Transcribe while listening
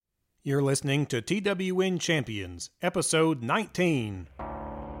You're listening to TWN Champions, Episode 19.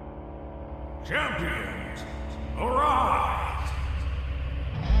 Champions, arise!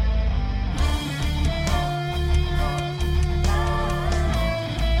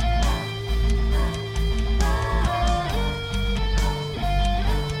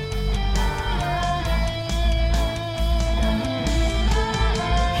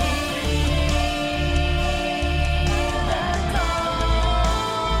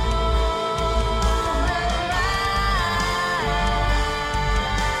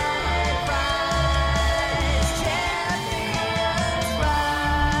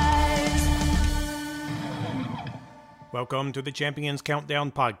 Welcome to the Champions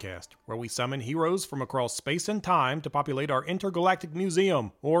Countdown podcast, where we summon heroes from across space and time to populate our intergalactic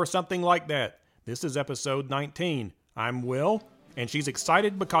museum, or something like that. This is episode 19. I'm Will, and she's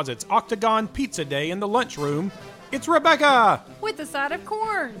excited because it's Octagon Pizza Day in the lunchroom. It's Rebecca! With a side of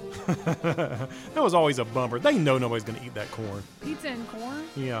corn. That was always a bummer. They know nobody's going to eat that corn. Pizza and corn?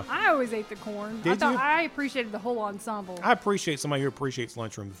 Yeah. I always ate the corn. Did you? I appreciated the whole ensemble. I appreciate somebody who appreciates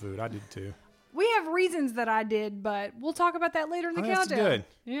lunchroom food. I did too. We have reasons that I did, but we'll talk about that later in the countdown. That's good.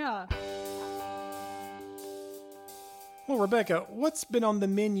 Yeah. Well, Rebecca, what's been on the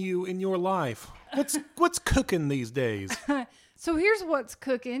menu in your life? What's cooking these days? So here's what's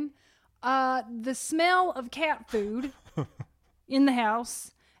cooking. The smell of cat food in the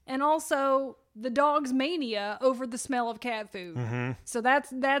house, and also the dog's mania over the smell of cat food. Mm-hmm. So that's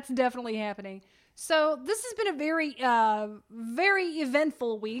definitely happening. So this has been a very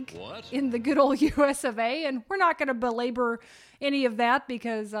eventful week in the good old US of A, and we're not going to belabor any of that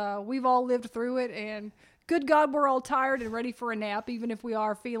because we've all lived through it, and good God, we're all tired and ready for a nap, even if we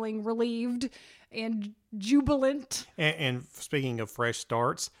are feeling relieved and jubilant. And speaking of fresh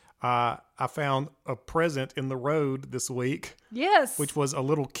starts, I found a present in the road this week. Yes. Which was a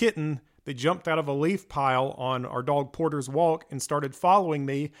little kitten that jumped out of a leaf pile on our dog Porter's walk and started following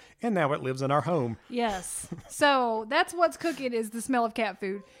me, and now it lives in our home. Yes. So that's what's cooking, is the smell of cat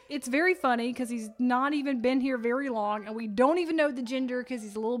food. It's very funny because he's not even been here very long, and we don't even know the gender because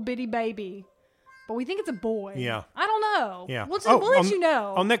he's a little bitty baby. But we think it's a boy. Yeah. I don't know. Yeah. We'll let you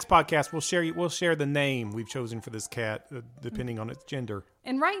know. On next podcast, we'll share the name we've chosen for this cat, depending on its gender.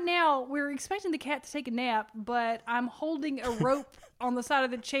 And right now, we're expecting the cat to take a nap, but I'm holding a rope on the side of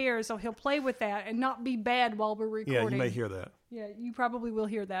the chair so he'll play with that and not be bad while we're recording. Yeah, you may hear that. Yeah, you probably will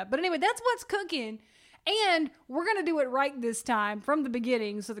hear that. But anyway, that's what's cooking. And we're going to do it right this time from the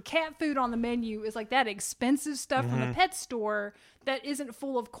beginning. So the cat food on the menu is like that expensive stuff from the pet store that isn't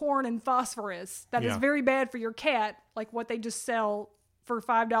full of corn and phosphorus. That is very bad for your cat, like what they just sell for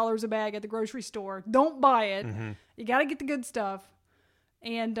 $5 a bag at the grocery store. Don't buy it. Mm-hmm. You got to get the good stuff.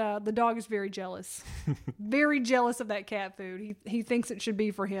 And the dog is very jealous. Very jealous of that cat food. He thinks it should be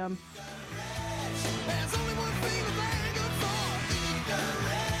for him.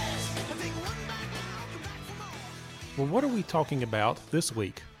 Well, what are we talking about this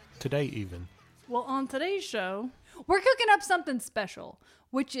week? Today, even. Well, on today's show, we're cooking up something special,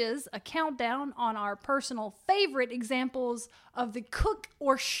 which is a countdown on our personal favorite examples of the cook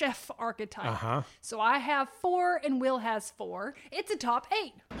or chef archetype. Uh-huh. So I have 4 and Will has 4. It's a top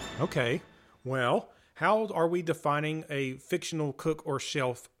 8. Okay. Well, how are we defining a fictional cook or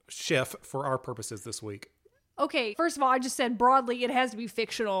chef for our purposes this week? Okay, first of all, I just said broadly it has to be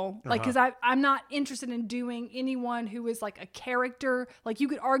fictional, like, because I'm not interested in doing anyone who is like a character. Like, you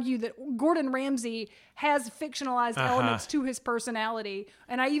could argue that Gordon Ramsay has fictionalized elements to his personality,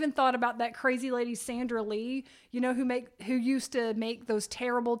 and I even thought about that crazy lady Sandra Lee, you know, who used to make those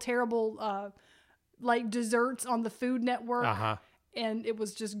terrible like desserts on the Food Network, and it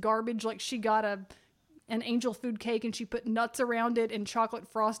was just garbage. Like, she got an angel food cake and she put nuts around it and chocolate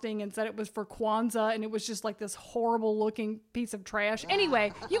frosting and said it was for Kwanzaa, and it was just like this horrible looking piece of trash.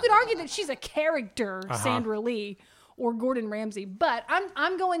 Anyway, you could argue that she's a character, Sandra Lee or Gordon Ramsay, but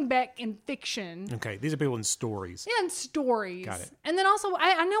I'm going back in fiction. Okay, these are people in stories. Yeah, in stories. Got it. And then also,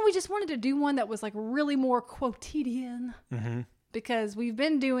 I know we just wanted to do one that was like really more quotidian. Mm-hmm. Because we've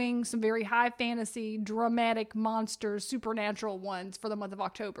been doing some very high fantasy, dramatic, monsters, supernatural ones for the month of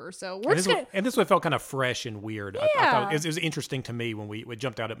October. So we're and this one felt kind of fresh and weird. Yeah. I thought it was interesting to me when it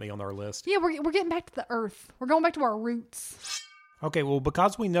jumped out at me on our list. Yeah, we're getting back to the earth. We're going back to our roots. Okay, well,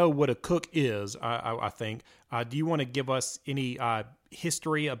 because we know what a cook is, I think, do you want to give us any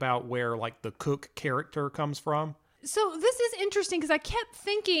history about where, like, the cook character comes from? So this is interesting because I kept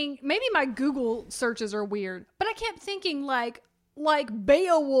thinking, maybe my Google searches are weird, but I kept thinking, like, like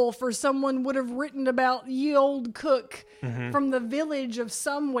Beowulf or someone would have written about ye old cook from the village of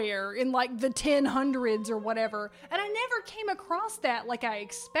somewhere in like the 1000s or whatever. And I never came across that like I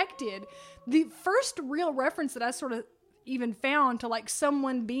expected. The first real reference that I sort of even found to like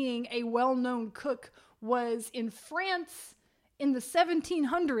someone being a well-known cook was in France in the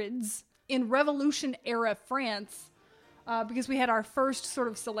 1700s, in Revolution era France, because we had our first sort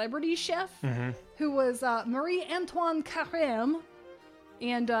of celebrity chef who was Marie-Antoine Carême.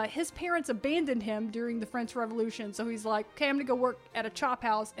 And his parents abandoned him during the French Revolution. So he's like, okay, I'm going to go work at a chop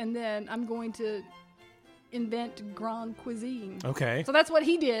house, and then I'm going to invent grand cuisine. Okay. So that's what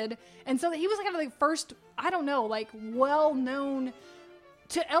he did. And so he was kind of the first, I don't know, like well-known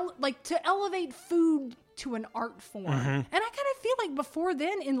to elevate food to an art form. And I kind of feel like before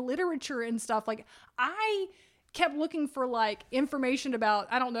then in literature and stuff, like I kept looking for like information about,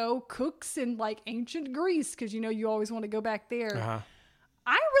 I don't know, cooks in like ancient Greece, because you always want to go back there.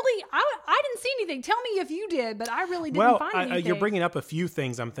 I didn't see anything. Tell me if you did, but I really didn't find anything. You're bringing up a few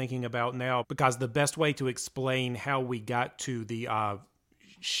things I'm thinking about now, because the best way to explain how we got to the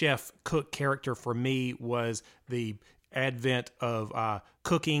chef cook character for me was the advent of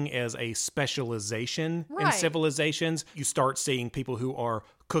cooking as a specialization in civilizations. You start seeing people who are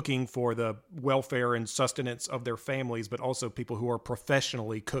cooking for the welfare and sustenance of their families, but also people who are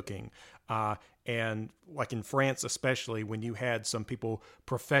professionally cooking. And like in France, especially, when you had some people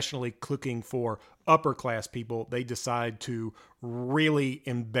professionally cooking for upper class people, they decide to really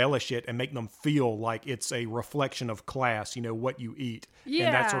embellish it and make them feel like it's a reflection of class, what you eat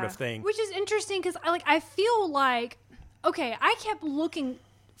and that sort of thing. Which is interesting because I feel like, okay, I kept looking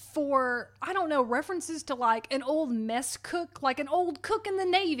for, I don't know, references to like an old mess cook, like an old cook in the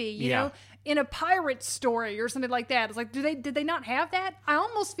Navy, you know, in a pirate story or something like that. It's like, did they not have that? I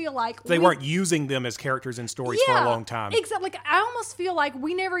almost feel like they weren't using them as characters in stories for a long time. Exactly. Like, I almost feel like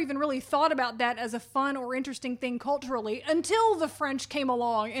we never even really thought about that as a fun or interesting thing culturally until the French came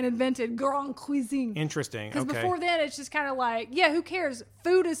along and invented grand cuisine. Interesting. Because before then, it's just kind of like, yeah, who cares?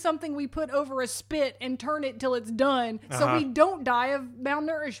 Food is something we put over a spit and turn it till it's done, so we don't die of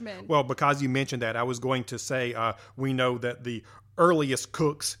malnourishment. Well, because you mentioned that, I was going to say we know that the earliest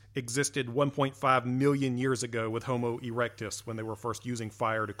cooks existed 1.5 million years ago with Homo erectus, when they were first using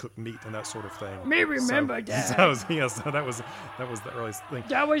fire to cook meat and that sort of thing. Me remember that. So that was the earliest thing.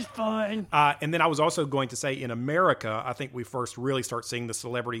 That was fun. And then I was also going to say, in America, I think we first really start seeing the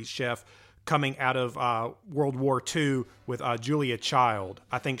celebrity chef coming out of World War II with Julia Child.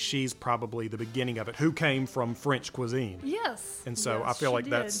 I think she's probably the beginning of it, who came from French cuisine. Yes. And so I feel like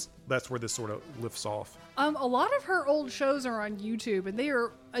that's where this sort of lifts off. A lot of her old shows are on YouTube, and they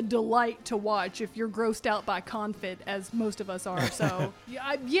are a delight to watch if you're grossed out by confit, as most of us are. So,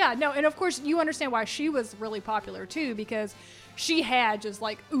 and of course you understand why she was really popular too, because she had just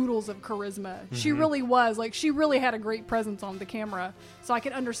like oodles of charisma. She really was, like, she really had a great presence on the camera. So I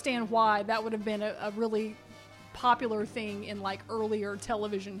can understand why that would have been a really popular thing in like earlier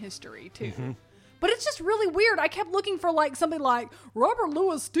television history too. But it's just really weird. I kept looking for like something like Robert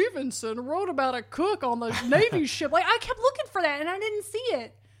Louis Stevenson wrote about a cook on the Navy ship. Like, I kept looking for that and I didn't see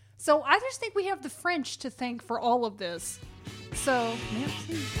it. So I just think we have the French to thank for all of this. So,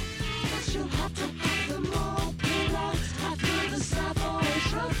 merci.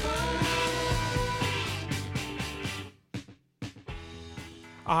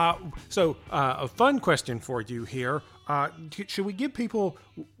 A fun question for you here. Should we give people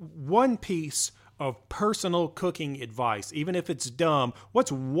one piece of personal cooking advice, even if it's dumb?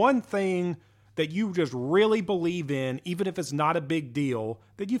 What's one thing that you just really believe in, even if it's not a big deal,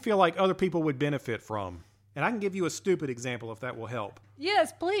 that you feel like other people would benefit from? And I can give you a stupid example if that will help.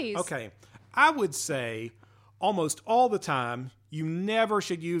 Yes, please. Okay. I would say almost all the time, you never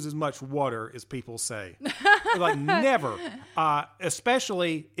should use as much water as people say. Like, never.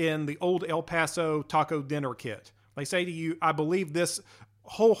 Especially in the old El Paso taco dinner kit. They say to you, I believe this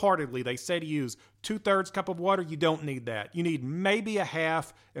wholeheartedly, they say to use 2/3 cup of water. You don't need that. You need maybe a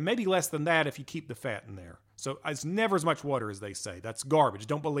half, and maybe less than that if you keep the fat in there. So it's never as much water as they say. That's garbage.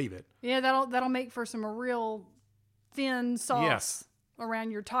 Don't believe it. Yeah, that'll make for some real thin sauce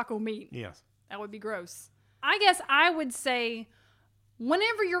around your taco meat. Yes. That would be gross. I guess I would say,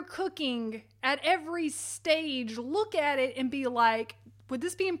 whenever you're cooking, at every stage, look at it and be like, would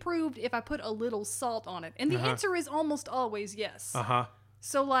this be improved if I put a little salt on it? And the answer is almost always yes.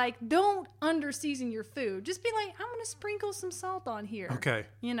 So, like, don't under-season your food. Just be like, I'm going to sprinkle some salt on here. Okay.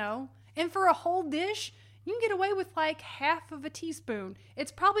 And for a whole dish, you can get away with, like, half of a teaspoon.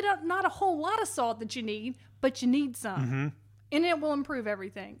 It's probably not a whole lot of salt that you need, but you need some. And it will improve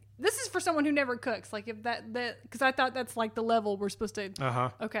everything. This is for someone who never cooks. Like if that because I thought that's like the level we're supposed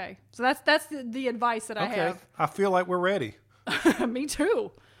to. Okay, so that's the advice that I have. I feel like we're ready. Me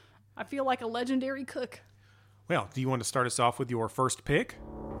too. I feel like a legendary cook. Well, do you want to start us off with your first pick?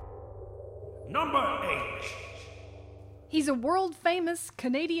 Number 8. He's a world-famous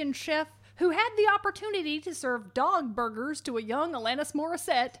Canadian chef who had the opportunity to serve dog burgers to a young Alanis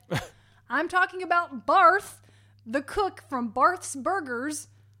Morissette. I'm talking about Barth, the cook from Barth's Burgers.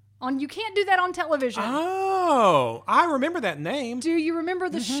 You can't do that on television. Oh, I remember that name. Do you remember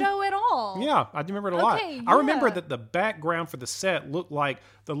the show at all? Yeah, I do remember it a lot. Okay, I remember yeah. that the background for the set looked like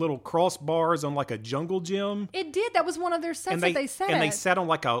the little crossbars on like a jungle gym. It did. That was one of their sets that they set. And they sat on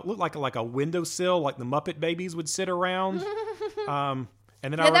looked like a windowsill, like the Muppet Babies would sit around. And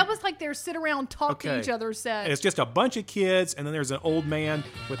then that was like their sit around talk to each other set. And it's just a bunch of kids, and then there's an old man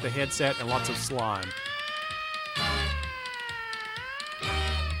with the headset and lots of slime.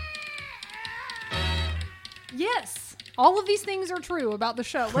 Yes, all of these things are true about the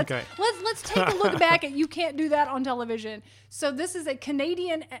show. Let's take a look back at You Can't Do That on Television. So this is a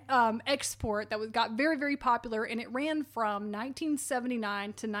Canadian export that got very, very popular, and it ran from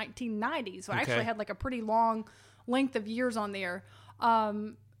 1979 to 1990. So I actually had like a pretty long length of years on there.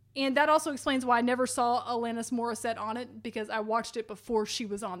 And that also explains why I never saw Alanis Morissette on it, because I watched it before she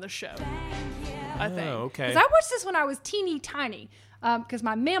was on the show. I think. Oh, okay. Because I watched this when I was teeny tiny, because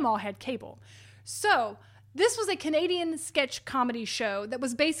my mamaw had cable. So this was a Canadian sketch comedy show that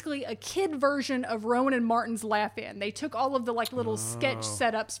was basically a kid version of Rowan and Martin's Laugh-In. They took all of the like little sketch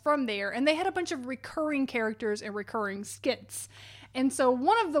setups from there, and they had a bunch of recurring characters and recurring skits. And so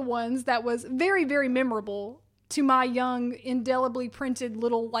one of the ones that was very, very memorable to my young, indelibly printed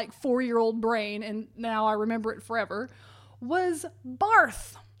little like 4-year-old brain, and now I remember it forever, was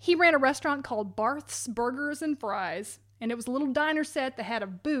Barth. He ran a restaurant called Barth's Burgers and Fries. And it was a little diner set that had a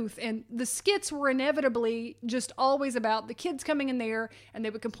booth, and the skits were inevitably just always about the kids coming in there, and they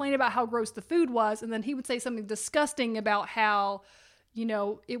would complain about how gross the food was, and then he would say something disgusting about how, he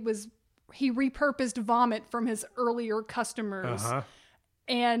repurposed vomit from his earlier customers,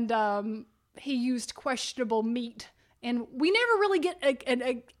 and he used questionable meat. And we never really get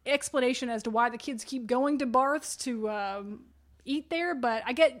an explanation as to why the kids keep going to Barth's to eat there, but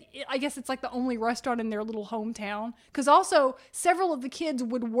I guess it's like the only restaurant in their little hometown, because also several of the kids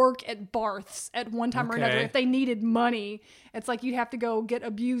would work at Barth's at one time or another. If they needed money, it's like you'd have to go get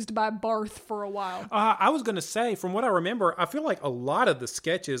abused by Barth for a while. I was going to say, from what I remember, I feel like a lot of the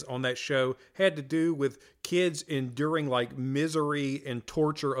sketches on that show had to do with kids enduring like misery and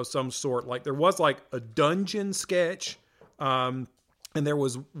torture of some sort. Like there was like a dungeon sketch, and there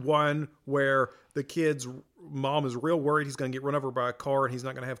was one where the kid's mom is real worried he's going to get run over by a car and he's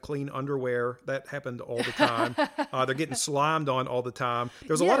not going to have clean underwear. That happened all the time. They're getting slimed on all the time.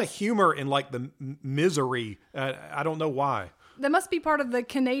 There's a lot of humor in like the misery. I don't know why. That must be part of the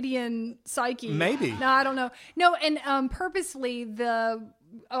Canadian psyche. Maybe. No, I don't know. No, and purposely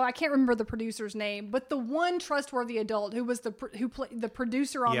I can't remember the producer's name, but the one trustworthy adult who was the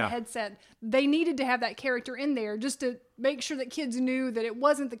producer on the headset, they needed to have that character in there just to make sure that kids knew that it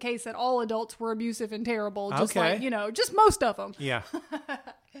wasn't the case that all adults were abusive and terrible. Just just most of them. Yeah.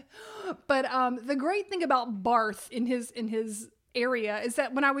 But the great thing about Barth in his area is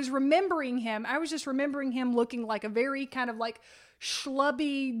that when I was remembering him, I was just remembering him looking like a very kind of like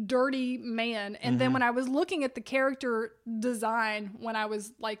schlubby, dirty man. And then when I was looking at the character design, when I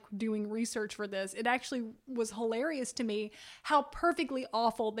was like doing research for this, it actually was hilarious to me how perfectly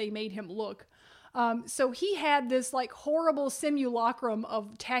awful they made him look. So he had this like horrible simulacrum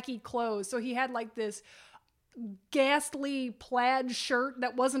of tacky clothes. So he had like this ghastly plaid shirt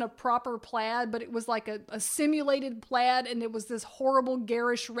that wasn't a proper plaid, but it was like a simulated plaid, and it was this horrible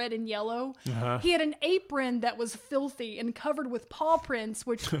garish red and yellow. He had an apron that was filthy and covered with paw prints,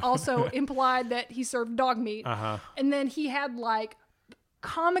 which also implied that he served dog meat. And then he had like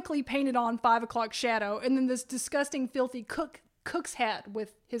comically painted on 5 o'clock shadow, and then this disgusting filthy cook's hat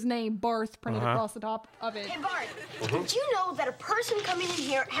with his name Barth printed across the top of it. Hey Bart, did you know that a person coming in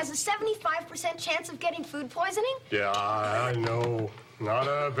here has a 75% chance of getting food poisoning? Yeah, I know. Not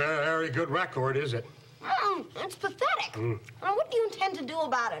a very good record, is it? It's pathetic. What do you intend to do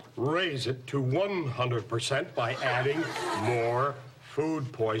about it? Raise it to 100% by adding more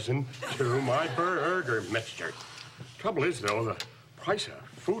food poison to my burger mixture. Trouble is, though, the price of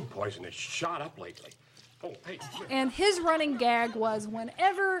food poison has shot up lately. Oh, hey. And his running gag was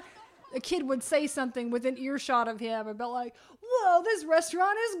whenever a kid would say something within earshot of him about like, whoa, this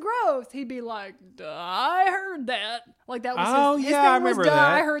restaurant is gross, he'd be like, I heard that. Like that was his thing. I remember that.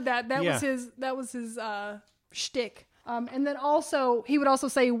 I heard that. That was his shtick. And then also, he would also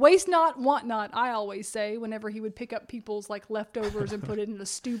say, waste not, want not, I always say, whenever he would pick up people's like leftovers and put it in a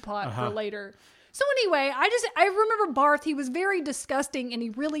stew pot for later. So anyway, I remember Barth. He was very disgusting, and he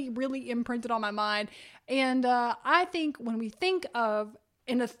really, really imprinted on my mind. And I think when we think of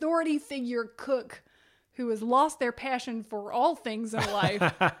an authority figure cook who has lost their passion for all things in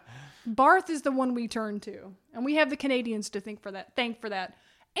life, Barth is the one we turn to. And we have the Canadians to thank for that.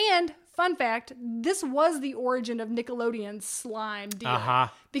 And, fun fact, this was the origin of Nickelodeon's slime deal.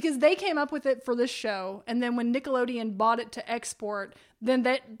 Because they came up with it for this show, and then when Nickelodeon bought it to export, then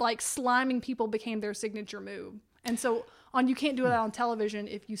that, like, sliming people became their signature move. And so, you can't do that on television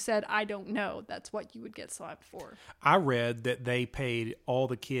if you said, I don't know. That's what you would get slimed for. I read that they paid all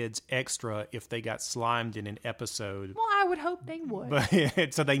the kids extra if they got slimed in an episode. Well, I would hope they would.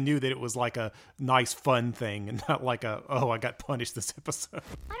 But, so they knew that it was like a nice, fun thing and not like I got punished this episode.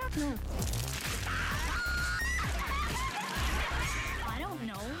 I don't know. I don't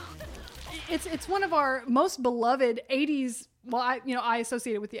know. It's one of our most beloved 80s, well, I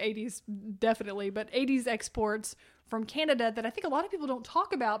associate it with the 80s, definitely, but 80s exports from Canada that I think a lot of people don't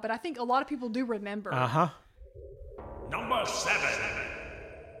talk about, but I think a lot of people do remember. Number 7.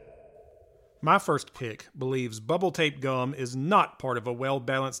 My first pick believes bubble tape gum is not part of a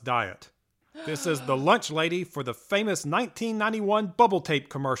well-balanced diet. This is the lunch lady for the famous 1991 bubble tape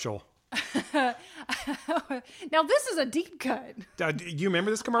commercial. Now, this is a deep cut. Do you remember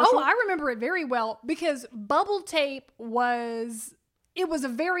this commercial? Oh, I remember it very well because bubble tape was a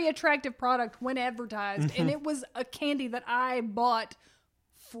very attractive product when advertised, and it was a candy that I bought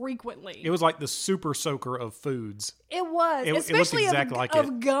frequently. It was like the super soaker of foods. It was, especially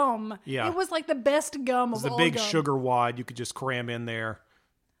of gum. Yeah. It was like the best gum of all gum. It was the big sugar wad you could just cram in there.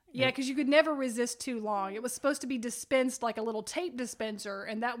 Yeah, because you could never resist too long. It was supposed to be dispensed like a little tape dispenser,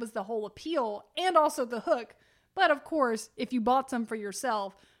 and that was the whole appeal, and also the hook. But of course, if you bought some for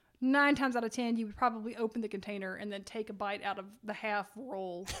yourself, 9 times out of 10, you would probably open the container and then take a bite out of the half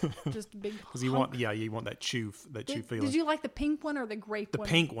roll. Just a big hunk. You want that chew feeling. Did you like the pink one or the grape one?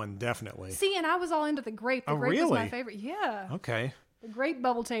 The pink one, definitely. See, and I was all into the grape. The grape was my favorite. Yeah. Okay. The grape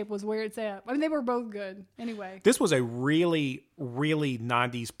bubble tape was where it's at. I mean, they were both good. Anyway. This was a really, really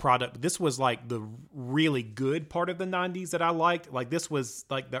 90s product. This was like the really good part of the 90s that I liked. Like, this was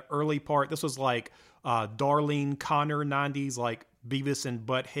like the early part. This was like Darlene Connor 90s, like Beavis and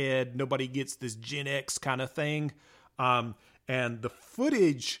Butthead. Nobody gets this Gen X kind of thing. And the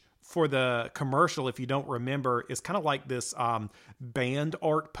footage for the commercial, if you don't remember, is kind of like this band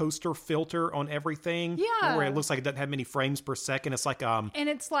art poster filter on everything. Yeah. Where it looks like it doesn't have many frames per second. It's like and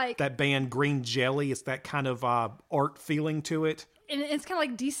it's like that band Green Jelly. It's that kind of art feeling to it. And it's kind of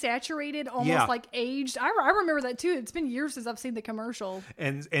like desaturated, almost like aged. I remember that too. It's been years since I've seen the commercial.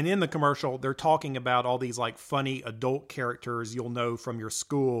 And in the commercial, they're talking about all these like funny adult characters you'll know from your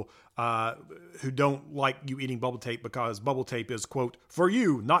school who don't like you eating bubble tape because bubble tape is, quote, for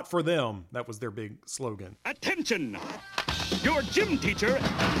you, not for them. That was their big slogan. Attention! Your gym teacher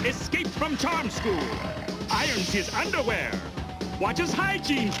escaped from charm school, irons his underwear, watches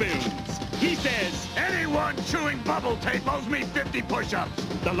hygiene films. He says, Anyone chewing bubble tape owes me 50 push-ups.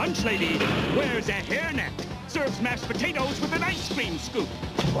 the lunch lady wears a hairnet, serves mashed potatoes with an ice cream scoop,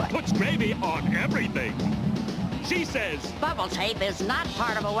 puts gravy on everything. She says, Bubble tape is not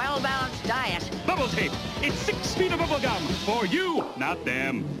part of a well-balanced diet. bubble tape, it's 6 feet of bubble gum for you, not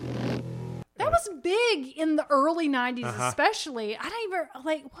them. That was big in the early 90s, especially. I don't even,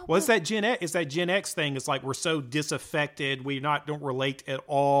 like... Well, it's that Gen X. It's that Gen X thing. It's like we're so disaffected. We don't relate at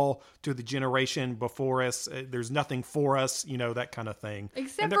all to the generation before us. There's nothing for us, that kind of thing.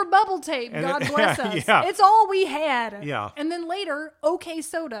 Except for bubble tape, God bless us. Yeah. It's all we had. Yeah. And then later, OK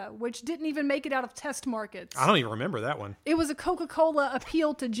Soda, which didn't even make it out of test markets. I don't even remember that one. It was a Coca-Cola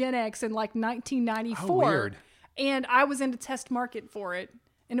appeal to Gen X in like 1994. Oh, weird. And I was in the test market for it.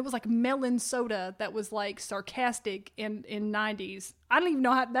 And it was like melon soda that was like sarcastic in 90s. I don't even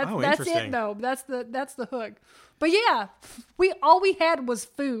know how that's it though. That's the hook. But yeah, all we had was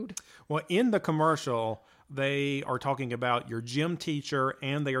food. Well, in the commercial, they are talking about your gym teacher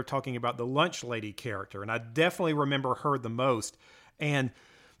and they are talking about the lunch lady character. And I definitely remember her the most. And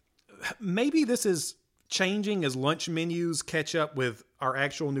maybe this is changing as lunch menus catch up with our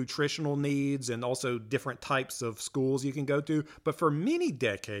actual nutritional needs and also different types of schools you can go to. But for many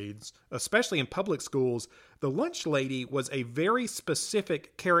decades, especially in public schools, the lunch lady was a very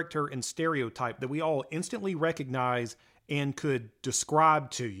specific character and stereotype that we all instantly recognize and could describe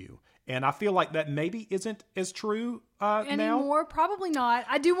to you. And I feel like that maybe isn't as true now. Anymore? Probably not.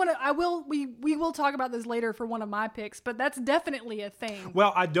 We will talk about this later for one of my picks, but that's definitely a thing.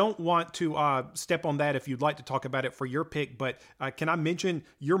 Well, I don't want to step on that if you'd like to talk about it for your pick, but can I mention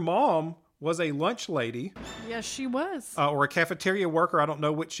your mom was a lunch lady. Yes, she was. Or a cafeteria worker. I don't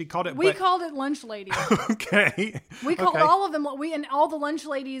know what she called it. We called it lunch lady. Okay. We called all of them, and all the lunch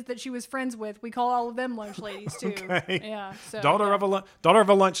ladies that she was friends with, we call all of them lunch ladies too. Okay. Yeah. So, daughter of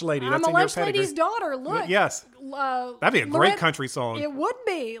a lunch lady. I'm That's a in your lunch pedigree. lady's daughter. Look. Yes. That'd be a great country song. It would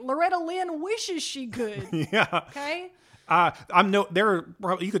be. Loretta Lynn wishes she could. Yeah. Okay.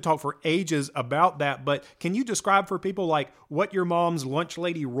 You could talk for ages about that, but can you describe for people like what your mom's lunch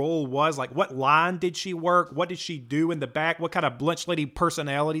lady role was? Like what line did she work? What did she do in the back? What kind of lunch lady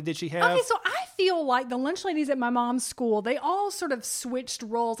personality did she have? Okay, so I feel like the lunch ladies at my mom's school, they all sort of switched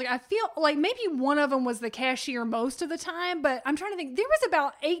roles. Like I feel like maybe one of them was the cashier most of the time, but I'm trying to think. There was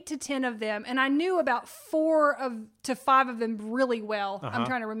about 8 to 10 of them, and I knew about 4 to 5 of them really well. I'm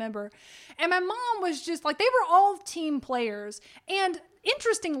trying to remember. And my mom was just like, they were all team players. And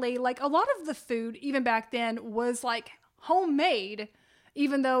interestingly, like a lot of the food, even back then, was like homemade,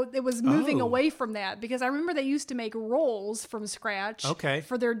 even though it was moving away from that. Because I remember they used to make rolls from scratch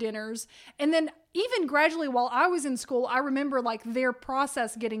for their dinners. And then even gradually while I was in school, I remember like their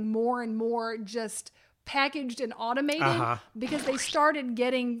process getting more and more just packaged and automated because they started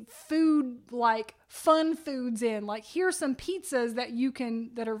getting food, like fun foods in. Like, here's some pizzas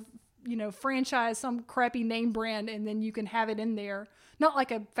that are franchise, some crappy name brand, and then you can have it in there. Not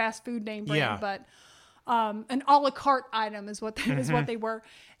like a fast food name brand, but an a la carte item is what they were.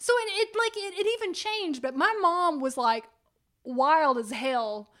 So it even changed. But my mom was like wild as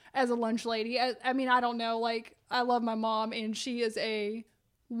hell as a lunch lady. I mean, I don't know. Like, I love my mom, and she is a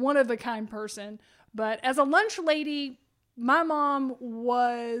one of a kind person. But as a lunch lady, my mom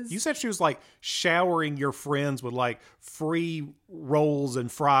was... You said she was like showering your friends with like free rolls and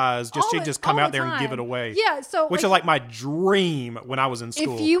fries. She'd just come out there and give it away. Yeah, so... Which is like my dream when I was in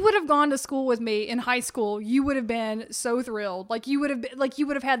school. If you would have gone to school with me in high school, you would have been so thrilled. Like you would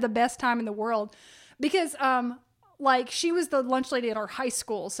have had the best time in the world. Because like she was the lunch lady at our high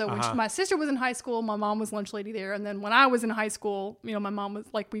school. So when my sister was in high school, my mom was lunch lady there. And then when I was in high school, my mom was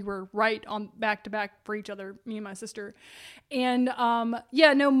like, we were right on back to back for each other, me and my sister. And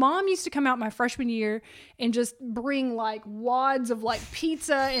mom used to come out my freshman year and just bring like wads of like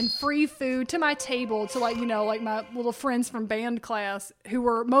pizza and free food to my table to like, like my little friends from band class who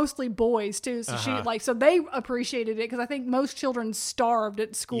were mostly boys too. So so they appreciated it because I think most children starved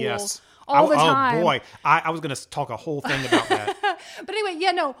at school. Yes. All the time. Oh boy, I was going to talk a whole thing about that. But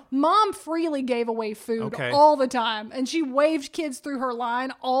anyway, mom freely gave away food all the time. And she waved kids through her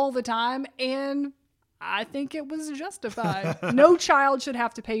line all the time. And I think it was justified. No child should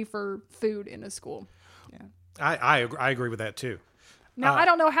have to pay for food in a school. Yeah. I agree with that too. Now, I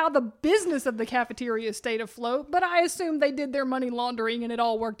don't know how the business of the cafeteria stayed afloat, but I assume they did their money laundering and it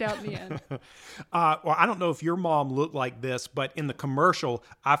all worked out in the end. Well, I don't know if your mom looked like this, but in the commercial,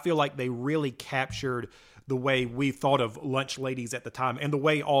 I feel like they really captured the way we thought of lunch ladies at the time and the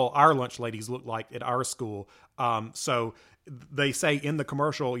way all our lunch ladies looked like at our school. So they say in the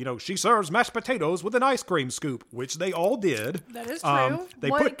commercial, she serves mashed potatoes with an ice cream scoop, which they all did. That is true.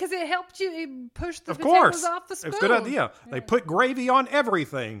 Because it helped you push the potatoes off the spoon. It's a good idea. Yeah. They put gravy on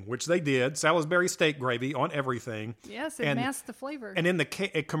everything, which they did. Salisbury steak gravy on everything. Yes, it masked the flavor. And in the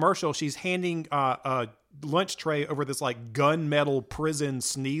commercial, she's handing a lunch tray over this like gunmetal prison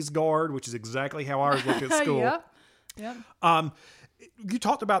sneeze guard, which is exactly how ours looked at school. Yeah. You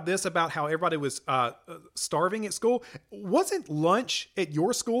talked about this, about how everybody was starving at school. Wasn't lunch at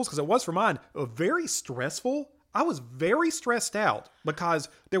your schools, because it was for mine, very stressful? I was very stressed out because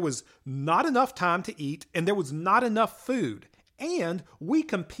there was not enough time to eat and there was not enough food. And we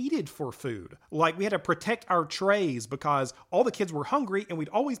competed for food. Like, we had to protect our trays because all the kids were hungry and we'd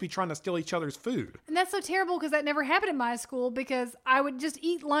always be trying to steal each other's food. And that's so terrible because that never happened in my school because I would just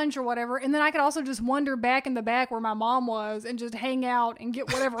eat lunch or whatever. And then I could also just wander back in the back where my mom was and just hang out and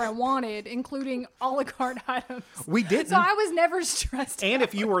get whatever I wanted, including a la carte items. We didn't. So I was never stressed And out.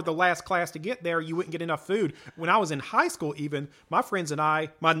 if you were the last class to get there, you wouldn't get enough food. When I was in high school even, my friends and I,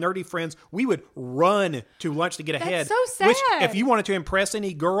 my nerdy friends, we would run to lunch to get ahead. That's so sad. Which, if you wanted to impress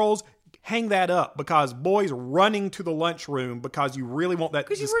any girls, hang that up, because boys running to the lunchroom because you really want that.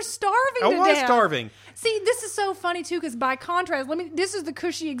 Because you were starving to death. I was starving. See, this is so funny too, because by contrast, this is the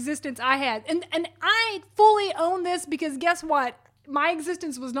cushy existence I had. And I fully own this because guess what? my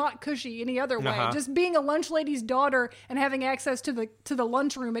existence was not cushy any other way. Just being a lunch lady's daughter and having access to the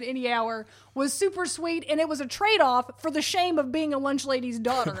lunchroom at any hour was super sweet, and it was a trade-off for the shame of being a lunch lady's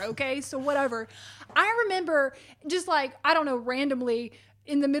daughter, okay? So whatever. I remember just like, I don't know, randomly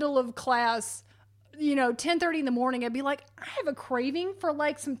in the middle of class, 10:30 in the morning, I'd be like, I have a craving for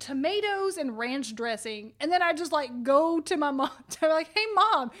like some tomatoes and ranch dressing. And then I just like go to my mom, to like, hey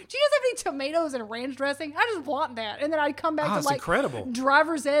mom, do you guys have any tomatoes and ranch dressing? I just want that. And then I'd come back to like incredible.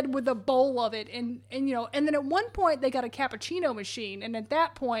 driver's ed with a bowl of it. And then at one point they got a cappuccino machine. And at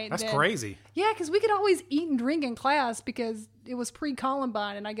that point, that's crazy. Yeah. Cause we could always eat and drink in class because it was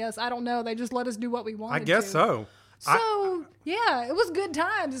pre-Columbine. And I guess, I don't know, they just let us do what we wanted. I guess so. So, yeah, it was good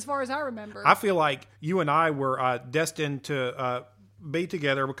times as far as I remember. I feel like you and I were destined to be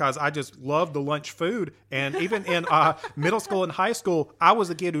together because I just loved the lunch food. And even in middle school and high school, I was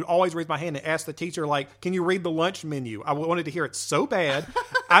the kid who'd always raise my hand and ask the teacher, like, can you read the lunch menu? I wanted to hear it so bad.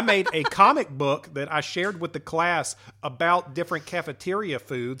 I made a comic book that I shared with the class about different cafeteria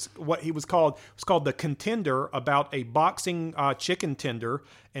foods. What he was called The Contender, about a boxing chicken tender,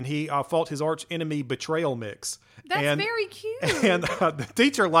 and he fought his arch enemy Betrayal Mix. That's very cute. And the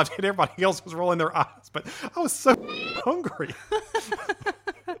teacher loved it. Everybody else was rolling their eyes, but I was so hungry.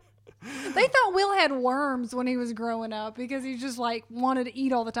 They thought Will had worms when he was growing up because he just like wanted to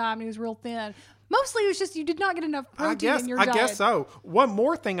eat all the time and he was real thin. Mostly it was just you did not get enough protein in your diet. I guess so. One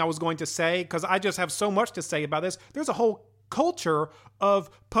more thing I was going to say, because I just have so much to say about this. There's a whole culture of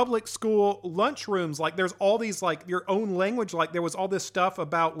public school lunchrooms. Like there's all these like your own language. Like there was all this stuff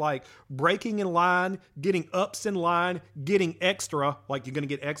about like breaking in line, getting ups in line, getting extra. Like you're going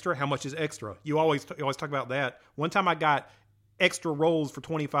to get extra. How much is extra? You always talk about that. One time I got extra rolls for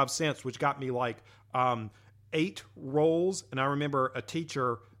 25 cents, which got me like 8 rolls. And I remember a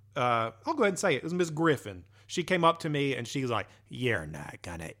teacher, I'll go ahead and say it. It was Miss Griffin. She came up to me and she was like, "You're not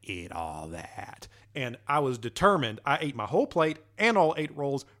going to eat all that." And I was determined. I ate my whole plate and all 8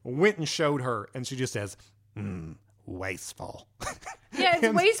 rolls, went and showed her. And she just says, wasteful. Yeah,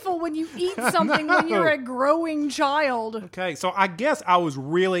 it's wasteful when you eat something when you're a growing child. Okay, so I guess I was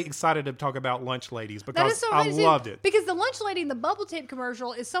really excited to talk about lunch ladies because I loved it. Because the lunch lady in the bubble tape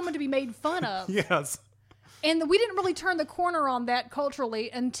commercial is someone to be made fun of. Yes. And we didn't really turn the corner on that culturally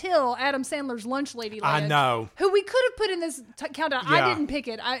until Adam Sandler's Lunch Lady Land. I know. Who we could have put in this countdown. Yeah. I didn't pick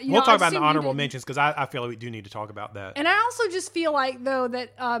it. We'll talk about the honorable mentions because I feel like we do need to talk about that. And I also just feel like, though,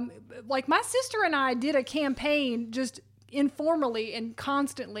 that like my sister and I did a campaign just informally and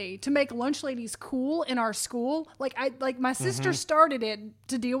constantly to make lunch ladies cool in our school. Like my sister started it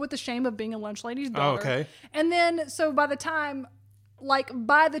to deal with the shame of being a lunch lady's daughter. Oh, okay. And then so by the time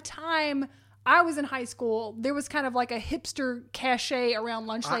I was in high school, there was kind of like a hipster cachet around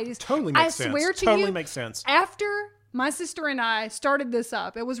lunch ladies. Totally makes sense. I swear to totally you, makes sense. After my sister and I started this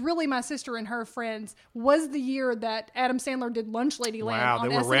up, it was really my sister and her friends, was the year that Adam Sandler did Lunch Lady Land on SNL. Wow,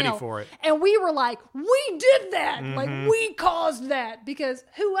 they were ready for it. And we were like, we did that. Like, we caused that. Because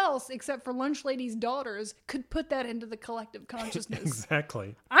who else, except for lunch ladies' daughters, could put that into the collective consciousness?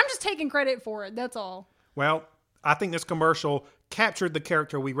 Exactly. I'm just taking credit for it. That's all. Well, I think this commercial captured the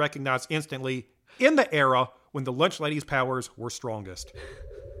character we recognized instantly in the era when the lunch ladies' powers were strongest.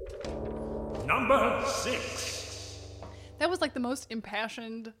 Number 6. That was like the most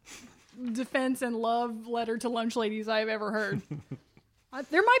impassioned defense and love letter to lunch ladies I've ever heard.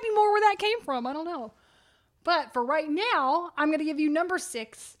 There might be more where that came from. I don't know. But for right now, I'm going to give you number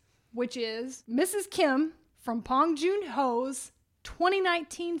 6, which is Mrs. Kim from Bong Joon-ho's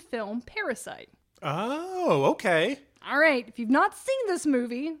 2019 film Parasite. Oh, okay. All right. If you've not seen this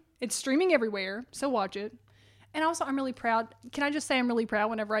movie, it's streaming everywhere, so watch it. And also, I'm really proud. Can I just say I'm really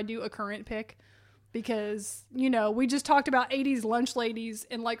proud whenever I do a current pick? Because, we just talked about 80s lunch ladies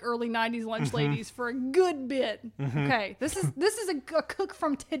and like early 90s lunch ladies for a good bit. Okay. This is a cook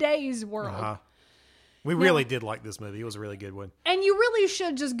from today's world. We really did like this movie. It was a really good one. And you really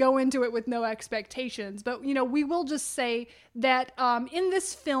should just go into it with no expectations. But, we will just say that in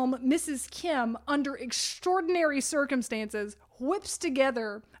this film, Mrs. Kim, under extraordinary circumstances, whips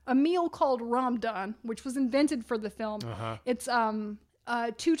together a meal called Ramdon, which was invented for the film. It's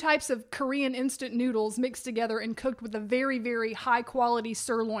 2 types of Korean instant noodles mixed together and cooked with a very, very high quality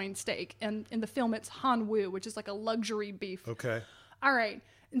sirloin steak. And in the film, it's Hanwoo, which is like a luxury beef. Okay. All right.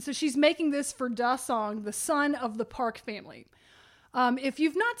 And so she's making this for Da Song, the son of the Park family. If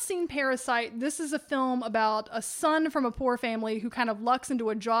you've not seen Parasite, this is a film about a son from a poor family who kind of lucks into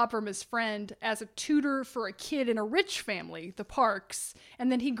a job from his friend as a tutor for a kid in a rich family, the Parks.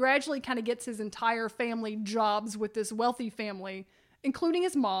 And then he gradually kind of gets his entire family jobs with this wealthy family, including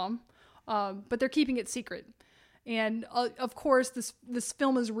his mom, but they're keeping it secret. And of course, this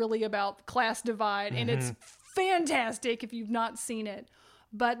film is really about class divide, and it's fantastic if you've not seen it.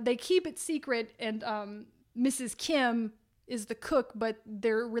 But they keep it secret, and Mrs. Kim is the cook, but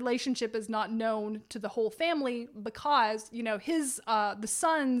their relationship is not known to the whole family because, you know, the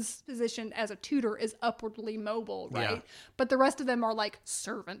son's position as a tutor is upwardly mobile, right? Yeah. But the rest of them are like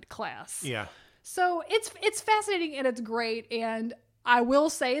servant class. Yeah. So it's fascinating and it's great. And I will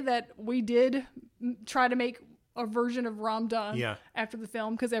say that we did try to make a version of Ramdon after the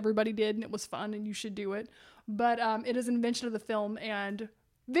film because everybody did, and it was fun, and you should do it. But it is an invention of the film, and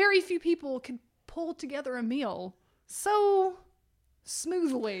very few people can pull together a meal so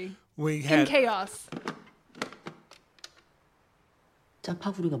smoothly in chaos.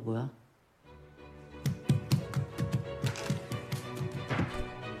 짜파구리가 뭐야?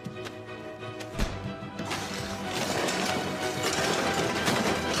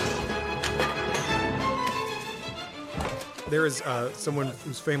 There is someone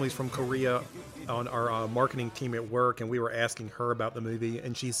whose family's from Korea on our marketing team at work, and we were asking her about the movie,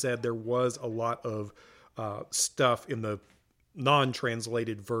 and she said there was a lot of stuff in the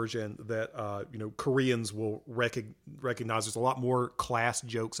non-translated version that Koreans will recognize. There's a lot more class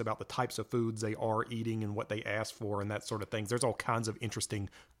jokes about the types of foods they are eating and what they ask for and that sort of things. There's all kinds of interesting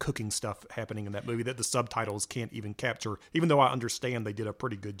cooking stuff happening in that movie that the subtitles can't even capture, even though I understand they did a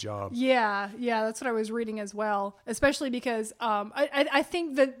pretty good job. Yeah, that's what I was reading as well, especially because I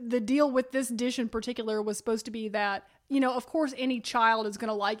think that the deal with this dish in particular was supposed to be that, you know, of course, any child is going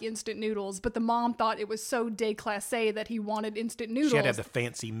to like instant noodles, but the mom thought it was so déclassé that he wanted instant noodles. She had to have the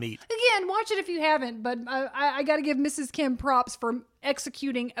fancy meat. Again, watch it if you haven't, but I got to give Mrs. Kim props for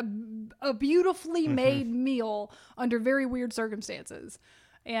executing a beautifully made meal under very weird circumstances.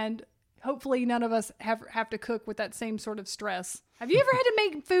 And hopefully none of us have to cook with that same sort of stress. Have you ever had to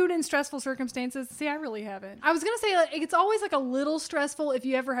make food in stressful circumstances? See, I really haven't. I was going to say, like, it's always like a little stressful if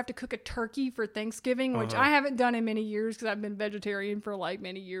you ever have to cook a turkey for Thanksgiving, which I haven't done in many years because I've been vegetarian for like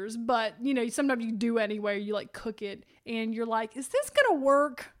many years. But, you know, sometimes you do anyway. You like cook it and you're like, is this going to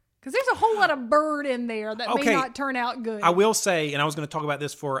work? Because there's a whole lot of bird in there that may not turn out good. I will say, and I was going to talk about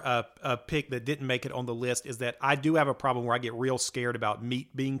this for a pick that didn't make it on the list, is that I do have a problem where I get real scared about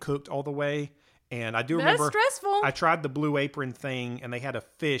meat being cooked all the way. And I do remember that's stressful. I tried the Blue Apron thing, and they had a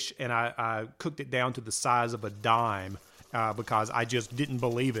fish, and I cooked it down to the size of a dime because I just didn't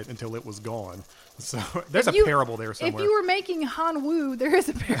believe it until it was gone. So there's a parable there somewhere. If you were making Hanwoo, there is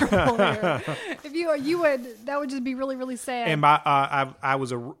a parable there. If you would, that would just be really, really sad. And I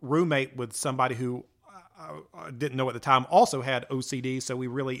was a roommate with somebody who I didn't know at the time also had OCD, so we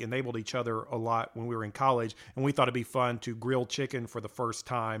really enabled each other a lot when we were in college, and we thought it'd be fun to grill chicken for the first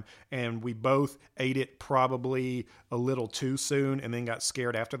time, and we both ate it probably a little too soon and then got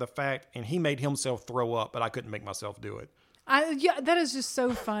scared after the fact, and he made himself throw up, but I couldn't make myself do it. That is just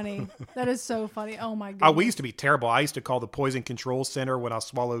so funny. That is so funny. Oh my goodness. We used to be terrible. I used to call the Poison Control Center when I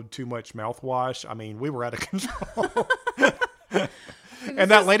swallowed too much mouthwash. I mean, we were out of control.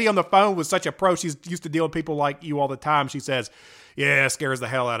 And that lady on the phone was such a pro. She's used to deal with people like you all the time. She says, yeah, it scares the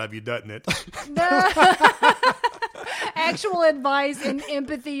hell out of you, doesn't it? Actual advice and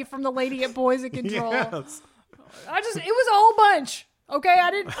empathy from the lady at Poison Control. Yes. It was a whole bunch. Okay,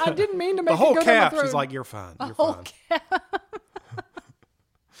 I didn't mean to make the whole it go down my cap. throat. She's like, you're fine. You're whole fine. Cap.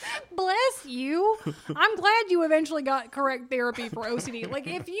 Bless you. I'm glad you eventually got correct therapy for OCD. Like,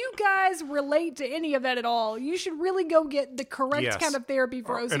 if you guys relate to any of that at all, you should really go get the correct kind of therapy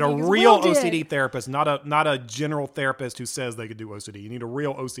for OCD. And a real OCD therapist, not a general therapist who says they could do OCD. You need a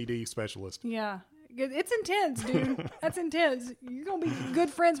real OCD specialist. Yeah. It's intense, dude. That's intense. You're going to be good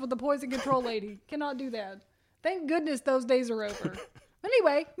friends with the Poison Control lady. Cannot do that. Thank goodness those days are over.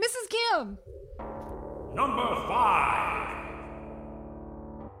 Anyway, Mrs. Kim. Number 5.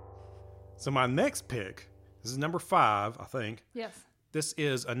 So my next pick, this is number 5, I think. Yes. This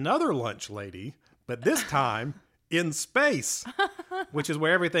is another lunch lady, but this time in space, which is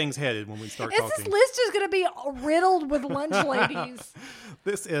where everything's headed when we start talking. This list is going to be riddled with lunch ladies.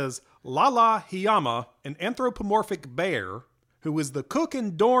 This is Lala Hiyama, an anthropomorphic bear who is the cook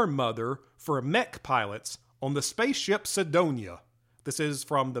and dorm mother for mech pilots on the spaceship Sidonia. This is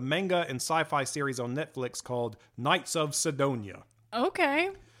from the manga and sci-fi series on Netflix called Knights of Sidonia. Okay.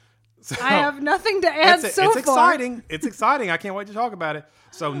 So, I have nothing to add so far. It's exciting. It's exciting. I can't wait to talk about it.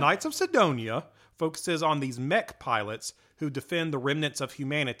 So Knights of Sidonia focuses on these mech pilots who defend the remnants of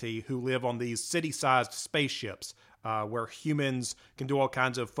humanity who live on these city-sized spaceships where humans can do all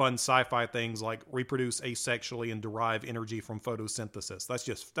kinds of fun sci-fi things like reproduce asexually and derive energy from photosynthesis.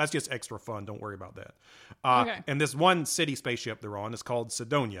 That's just extra fun. Don't worry about that. Okay. And this one city spaceship they're on is called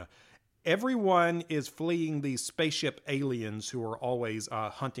Sidonia. everyone is fleeing these spaceship aliens who are always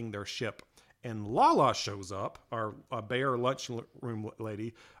hunting their ship. And Lala shows up, our bear lunchroom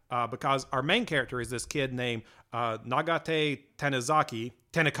lady, because our main character is this kid named Nagate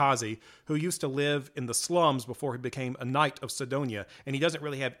Tanakaze, who used to live in the slums before he became a knight of Sidonia. And he doesn't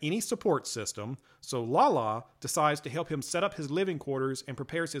really have any support system. So Lala decides to help him set up his living quarters and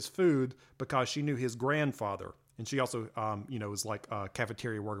prepares his food because she knew his grandfather. And she also, is like a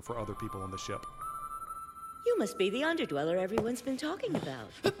cafeteria worker for other people on the ship. You must be the underdweller everyone's been talking about.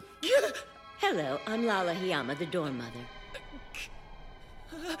 Hello, I'm Lala Hiyama, the dorm mother.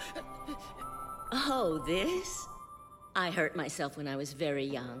 Oh, this? I hurt myself when I was very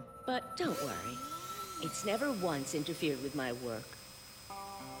young, but don't worry. It's never once interfered with my work.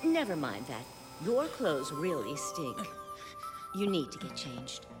 Never mind that. Your clothes really stink. You need to get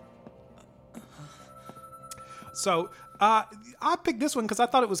changed. So I picked this one because I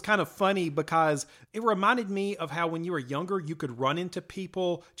thought it was kind of funny because it reminded me of how when you were younger, you could run into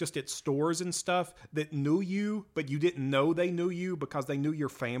people just at stores and stuff that knew you, but you didn't know they knew you because they knew your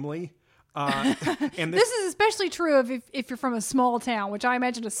family. And this is especially true of if you're from a small town, which I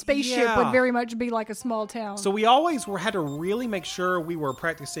imagine a spaceship would very much be like a small town. So we always had to really make sure we were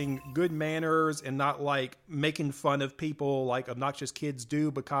practicing good manners and not like making fun of people like obnoxious kids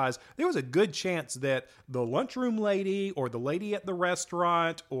do, because there was a good chance that the lunchroom lady or the lady at the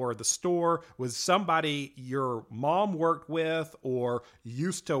restaurant or the store was somebody your mom worked with or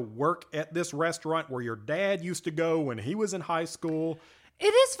used to work at this restaurant where your dad used to go when he was in high school. It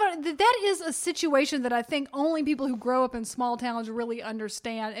is funny. That is a situation that I think only people who grow up in small towns really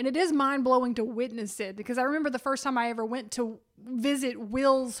understand. And it is mind-blowing to witness it, because I remember the first time I ever went to visit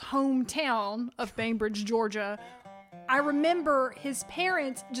Will's hometown of Bainbridge, Georgia. I remember his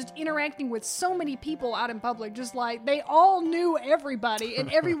parents just interacting with so many people out in public, just like they all knew everybody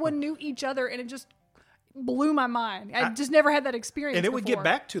and everyone knew each other, and it just blew my mind. I just never had that experience. And it would get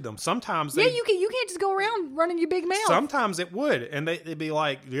back to them. Sometimes they, you can't just go around running your big mouth. Sometimes it would, and they'd be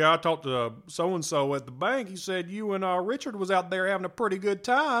like, "Yeah, I talked to so and so at the bank. He said you and Richard was out there having a pretty good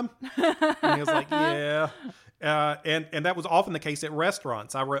time." And he was like, "Yeah." And that was often the case at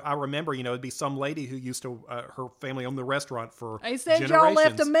restaurants. I remember, it'd be some lady who used to, her family owned the restaurant for They said generations. Y'all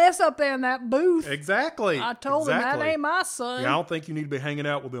left a mess up there in that booth. Exactly. I told them that ain't my son. Yeah, I don't think you need to be hanging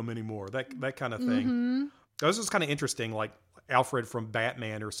out with them anymore. That kind of thing. Mm-hmm. This is kind of interesting, like Alfred from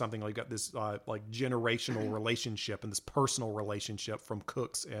Batman or something. Like got this like generational relationship and this personal relationship from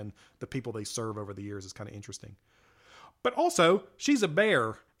cooks and the people they serve over the years is kind of interesting. But also, she's a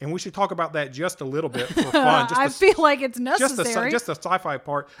bear, and we should talk about that just a little bit for fun. I feel like it's necessary. Just the sci-fi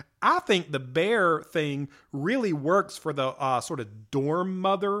part. I think the bear thing really works for the sort of dorm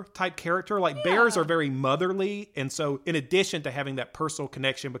mother type character. Like bears are very motherly, and so in addition to having that personal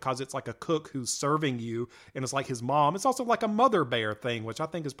connection because it's like a cook who's serving you, and it's like his mom, it's also like a mother bear thing, which I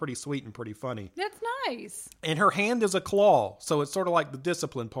think is pretty sweet and pretty funny. That's nice. And her hand is a claw, so it's sort of like the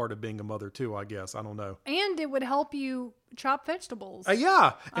discipline part of being a mother too, I guess. I don't know. And it would help you chop vegetables.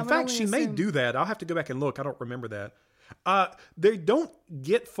 Yeah. In fact, she may do that. I'll have to go back and look. I don't remember that. They don't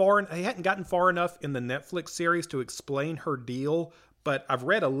get far. They hadn't gotten far enough in the Netflix series to explain her deal, but I've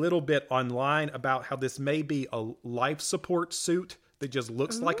read a little bit online about how this may be a life support suit that just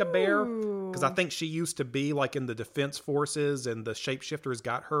looks like a bear. Because I think she used to be like in the Defense Forces and the shapeshifters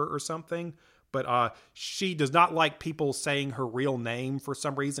got her or something. But she does not like people saying her real name for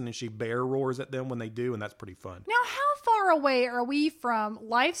some reason, and she bear roars at them when they do, and that's pretty fun. Now, how far away are we from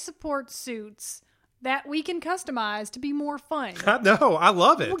life support suits that we can customize to be more fun? I know. I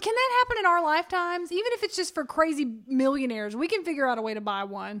love it. Well, can that happen in our lifetimes? Even if it's just for crazy millionaires, we can figure out a way to buy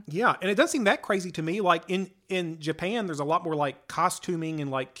one. Yeah, and it doesn't seem that crazy to me. Like in Japan, there's a lot more like costuming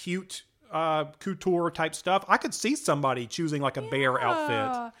and like cute couture type stuff. I could see somebody choosing like a bear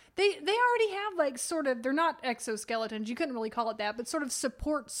outfit. They already have like sort of, they're not exoskeletons, you couldn't really call it that, but sort of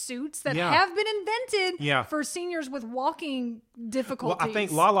support suits that have been invented for seniors with walking difficulties. Well, I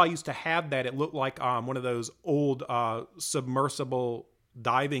think Lala used to have that. It looked like one of those old submersible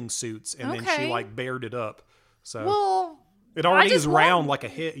diving suits, and then she like bared it up. So it already is round like a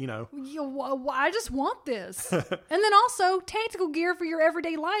hit, I just want this. And then also tactical gear for your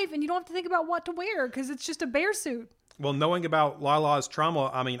everyday life, and you don't have to think about what to wear because it's just a bear suit. Well, knowing about Lala's trauma,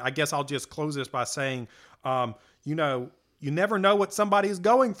 I mean, I guess I'll just close this by saying, you never know what somebody's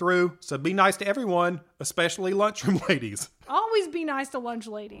going through, so be nice to everyone, especially lunchroom ladies. Always be nice to lunch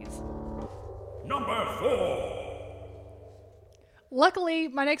ladies. Number 4. Luckily,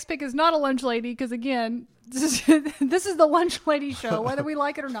 my next pick is not a lunch lady because, again, this is the lunch lady show, whether we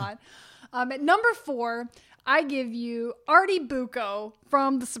like it or not. At number 4, I give you Artie Bucco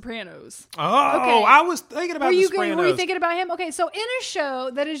from The Sopranos. Oh, okay. I was thinking about The Sopranos. Were you thinking about him? Okay, so in a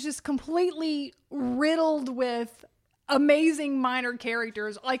show that is just completely riddled with amazing minor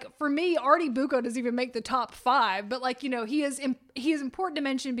characters, like for me, Artie Bucco doesn't even make the top 5, but like, you know, he is important to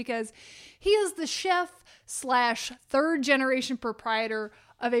mention because he is the chef / third generation proprietor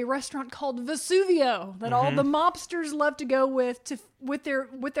of a restaurant called Vesuvio that all the mobsters love to go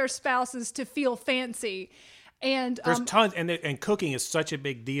with their spouses to feel fancy. And there's tons, and cooking is such a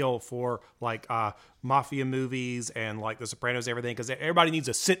big deal for like mafia movies and like The Sopranos, everything, because everybody needs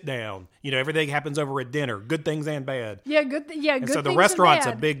a sit down. You know, everything happens over a dinner, good things and bad. Yeah, good. And so the restaurant's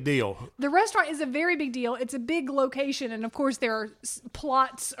a big deal. The restaurant is a very big deal. It's a big location, and of course there are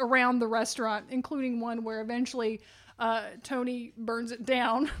plots around the restaurant, including one where eventually Tony burns it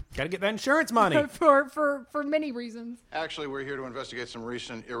down. Got to get that insurance money for many reasons. Actually, we're here to investigate some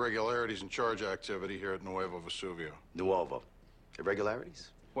recent irregularities in charge activity here at Nuevo Vesuvio. Nuevo. Irregularities?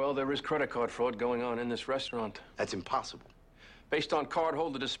 Well, there is credit card fraud going on in this restaurant. That's impossible. Based on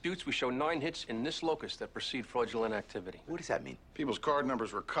cardholder disputes, we show 9 hits in this locus that precede fraudulent activity. What does that mean? People's card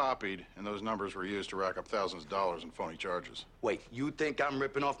numbers were copied, and those numbers were used to rack up thousands of dollars in phony charges. Wait, you think I'm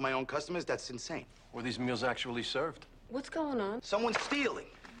ripping off my own customers? That's insane. Were these meals actually served? What's going on? Someone's stealing.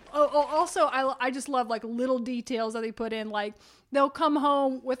 Oh, also, I just love like little details that they put in. Like they'll come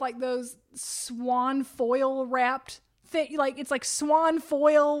home with like those swan foil wrapped thing, like it's like swan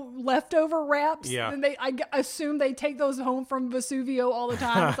foil leftover wraps. Yeah. And I assume they take those home from Vesuvio all the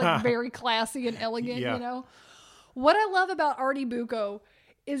time. It's like very classy and elegant, yeah. You know? What I love about Artie Bucco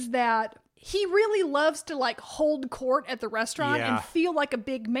is that he really loves to like hold court at the restaurant and feel like a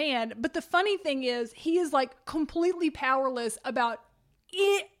big man. But the funny thing is he is like completely powerless about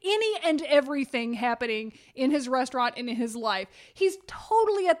any and everything happening in his restaurant and in his life. He's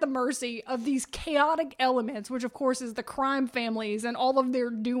totally at the mercy of these chaotic elements, which of course is the crime families and all of their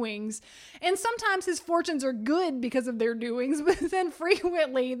doings. And sometimes his fortunes are good because of their doings, but then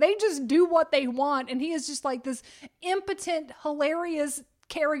frequently they just do what they want. And he is just like this impotent, hilarious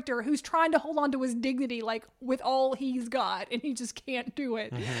character who's trying to hold on to his dignity like with all he's got, and he just can't do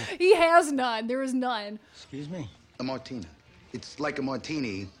it. He has none. There is none. Excuse me? A martina. It's like a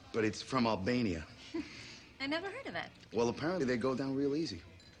martini, but it's from Albania. I never heard of it. Well, apparently they go down real easy.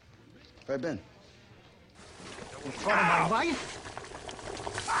 Right, Ben? In front of my wife?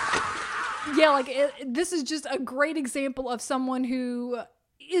 Yeah, like this is just a great example of someone who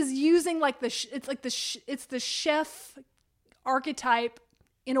is using like it's the chef archetype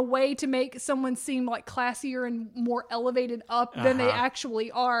in a way to make someone seem like classier and more elevated up than they actually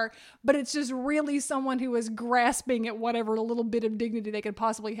are. But it's just really someone who is grasping at whatever little bit of dignity they could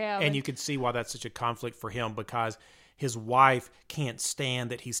possibly have. And you can see why that's such a conflict for him, because his wife can't stand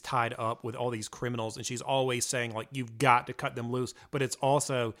that he's tied up with all these criminals, and she's always saying like, you've got to cut them loose. But it's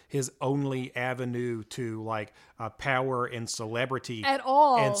also his only avenue to like power and celebrity at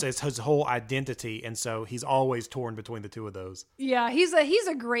all, and it's his whole identity. And so he's always torn between the two of those. Yeah, he's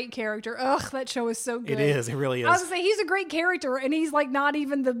a great character. Ugh, that show is so good. It is. It really is. I was gonna say he's a great character, and he's like not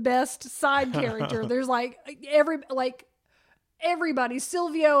even the best side character. There's like everybody,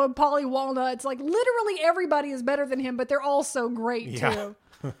 Silvio and Polly Walnuts, like literally everybody is better than him, but they're all so great too.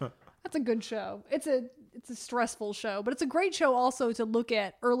 That's a good show. It's a stressful show, but it's a great show also to look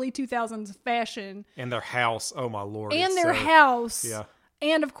at early 2000s fashion. And their house, oh my Lord. And their house. Yeah.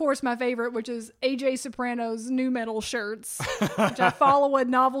 And of course my favorite, which is AJ Soprano's new metal shirts, which I follow a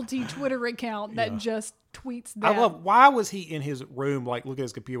novelty Twitter account that just tweets that. I love, why was he in his room like looking at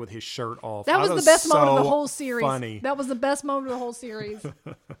his computer with his shirt off? That was the best moment of the whole series. Funny. That was the best moment of the whole series.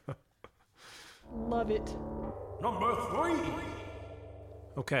 Love it. Number 3.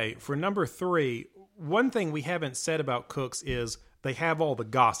 Okay, for number 3, one thing we haven't said about cooks is they have all the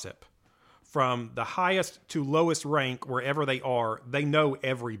gossip. From the highest to lowest rank, wherever they are, they know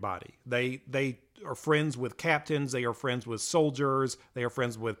everybody. They are friends with captains, they are friends with soldiers, they are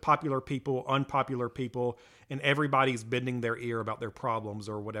friends with popular people, unpopular people, and everybody's bending their ear about their problems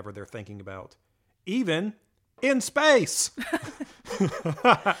or whatever they're thinking about. Even in space.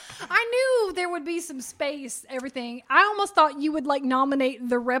 I knew there would be some space, everything. I almost thought you would like nominate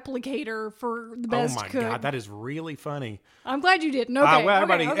The Replicator for the best cook. Oh my God, that is really funny. I'm glad you didn't. Okay, well,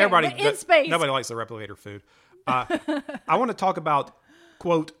 everybody in space. Nobody likes the Replicator food. I want to talk about,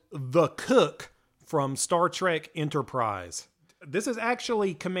 quote, the cook from Star Trek Enterprise. This is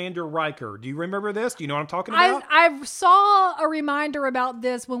actually Commander Riker. Do you remember this? Do you know what I'm talking about? I saw a reminder about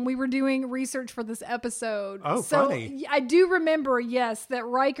this when we were doing research for this episode. Oh, so funny. I do remember, yes, that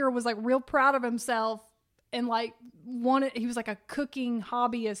Riker was like real proud of himself and like he was like a cooking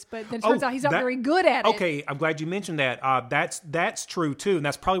hobbyist, but then it turns out he's not very good at it. Okay, I'm glad you mentioned that. That's true too, and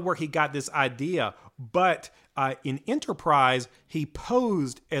that's probably where he got this idea. But in Enterprise, he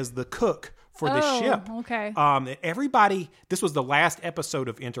posed as the cook for the ship. Okay. Everybody, this was the last episode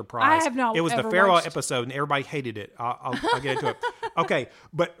of Enterprise. I have not. It was ever the farewell watched. episode, and everybody hated it. I'll get into it. Okay,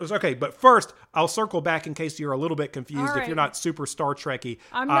 but first, I'll circle back in case you're a little bit confused. All right. If you're not super Star Trekky,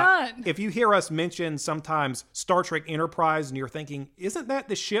 I'm not. If you hear us mention sometimes Star Trek Enterprise, and you're thinking, "Isn't that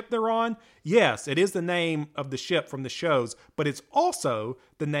the ship they're on?" Yes, it is the name of the ship from the shows, but it's also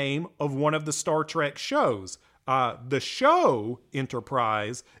the name of one of the Star Trek shows. The show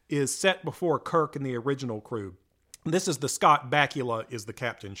Enterprise is set before Kirk and the original crew. This is the Scott Bakula is the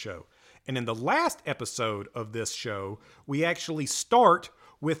captain show. And in the last episode of this show, we actually start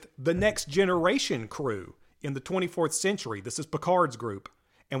with the Next Generation crew in the 24th century. This is Picard's group.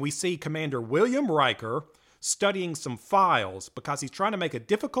 And we see Commander William Riker studying some files because he's trying to make a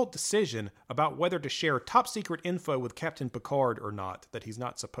difficult decision about whether to share top secret info with Captain Picard or not, that he's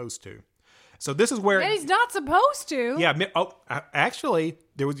not supposed to. So this is where... And he's not supposed to. Yeah. Actually,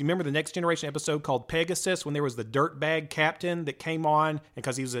 you remember the Next Generation episode called Pegasus when there was the dirtbag captain that came on, and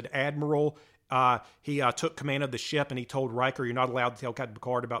because he was an admiral, he took command of the ship and he told Riker, "You're not allowed to tell Captain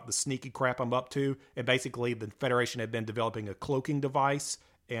Picard about the sneaky crap I'm up to." And basically, the Federation had been developing a cloaking device,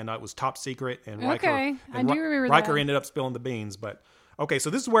 and it was top secret. And Riker, okay, I do remember Riker that. ended up spilling the beans. But okay, so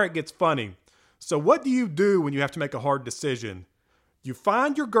this is where it gets funny. So what do you do when you have to make a hard decision? You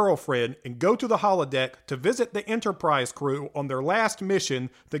find your girlfriend and go to the holodeck to visit the Enterprise crew on their last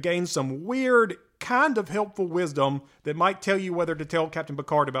mission to gain some weird, kind of helpful wisdom that might tell you whether to tell Captain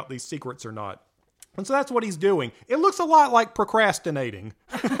Picard about these secrets or not. And so that's what he's doing. It looks a lot like procrastinating.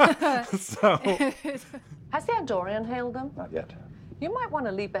 Has the Andorian hailed them? Not yet. You might want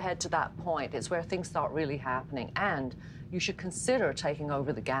to leap ahead to that point. It's where things start really happening. And you should consider taking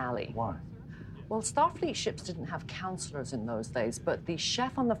over the galley. Why? Well, Starfleet ships didn't have counselors in those days, but the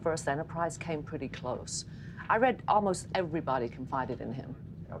chef on the first Enterprise came pretty close. I read almost everybody confided in him.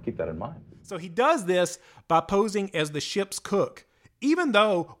 I'll keep that in mind. So he does this by posing as the ship's cook, even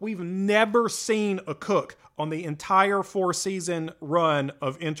though we've never seen a cook on the entire 4-season run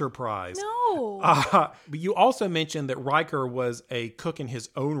of Enterprise. No. But you also mentioned that Riker was a cook in his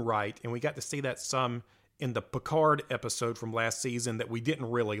own right, and we got to see that some in the Picard episode from last season that we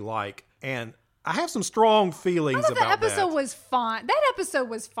didn't really like. And I have some strong feelings about that. That episode was fine. That episode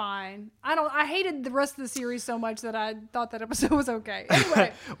was fine. I hated the rest of the series so much that I thought that episode was okay.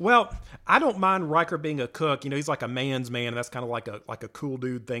 Anyway. Well, I don't mind Riker being a cook. You know, he's like a man's man, and that's kind of like a cool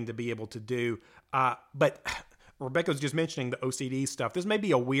dude thing to be able to do. But Rebecca was just mentioning the OCD stuff. This may be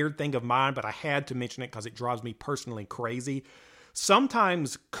a weird thing of mine, but I had to mention it because it drives me personally crazy.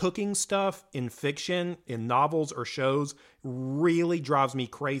 Sometimes cooking stuff in fiction, in novels or shows, really drives me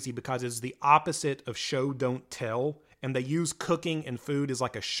crazy because it's the opposite of show don't tell. And they use cooking and food as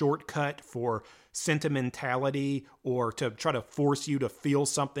like a shortcut for sentimentality or to try to force you to feel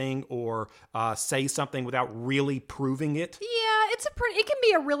something or say something without really proving it. Yeah, it can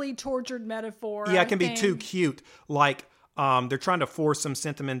be a really tortured metaphor. Yeah, it can be too cute. Like they're trying to force some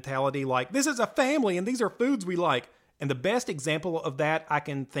sentimentality like, this is a family and these are foods we like. And the best example of that I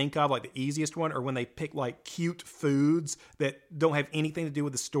can think of, like the easiest one, are when they pick like cute foods that don't have anything to do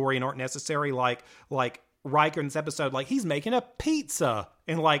with the story and aren't necessary. Like Riker in this episode, like he's making a pizza.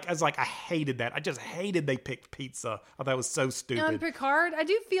 And like, I was like, I hated that. I just hated they picked pizza. I thought it was so stupid. On Picard, I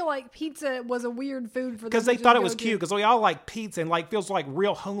do feel like pizza was a weird food for them. Because they thought it was cute. Because we all like pizza and like feels like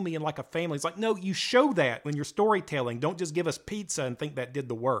real homey and like a family. It's like, no, you show that when you're storytelling. Don't just give us pizza and think that did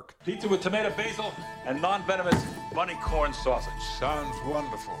the work. Pizza with tomato basil and non-venomous bunny corn sausage. Sounds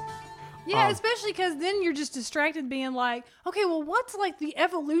wonderful. Yeah, especially because then you're just distracted being like, okay, well, what's like the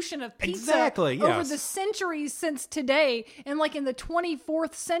evolution of pizza over the centuries since today? And like in the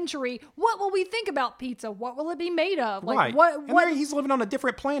 24th century, what will we think about pizza? What will it be made of? Like, right. And he's living on a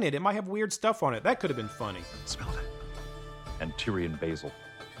different planet. It might have weird stuff on it. That could have been funny. Smelled it. And Tyrian basil.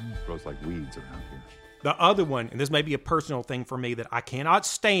 Grows like weeds around here. The other one, and this may be a personal thing for me that I cannot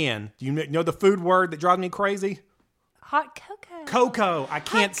stand. Do you know the food word that drives me crazy? Hot cocoa. Cocoa. I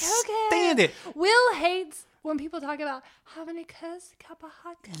can't stand it. Will hates when people talk about having a cup of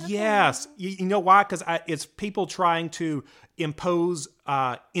hot cocoa. Yes. You know why? Because it's people trying to impose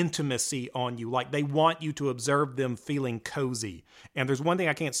intimacy on you. Like they want you to observe them feeling cozy. And there's one thing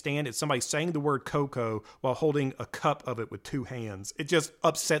I can't stand. It's somebody saying the word cocoa while holding a cup of it with two hands. It just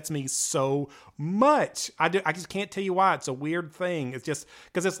upsets me so much. I just can't tell you why. It's a weird thing. It's just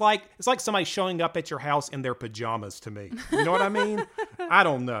because it's like somebody showing up at your house in their pajamas to me. You know what I mean? I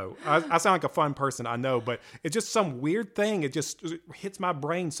don't know. I sound like a fun person, I know, but it's just some weird thing. It just hits my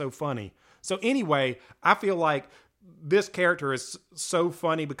brain so funny. So anyway, I feel like this character is so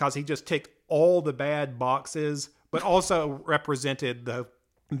funny because he just ticked all the bad boxes, but also represented the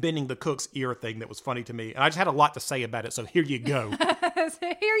bending the cook's ear thing that was funny to me. And I just had a lot to say about it, so here you go.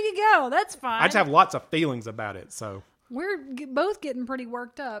 Here you go. That's fine. I just have lots of feelings about it, so. We're both getting pretty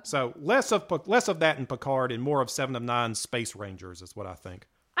worked up. So less of that in Picard and more of 7 of 9's Space Rangers is what I think.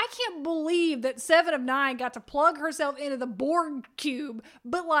 I can't believe that 7 of 9 got to plug herself into the Borg cube,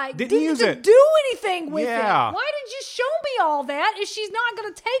 but didn't use it. Do anything with it. Yeah. Why did you show me all that if she's not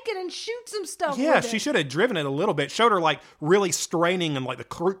going to take it and shoot some stuff with it? Yeah, she should have driven it a little bit. Showed her really straining and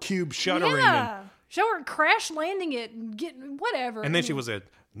the cube shuddering. Yeah. Show her crash landing it and getting whatever. And then she was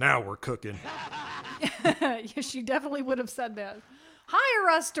now we're cooking. Yeah, she definitely would have said that. Hire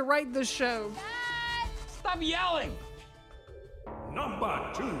us to write the show. Stop yelling!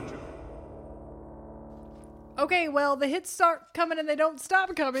 Number 2. Okay, well, the hits start coming and they don't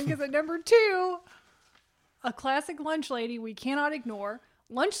stop coming because at number 2, a classic lunch lady we cannot ignore,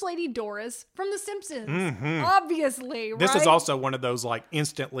 Lunch Lady Doris from The Simpsons. Mm-hmm. Obviously, right? This is also one of those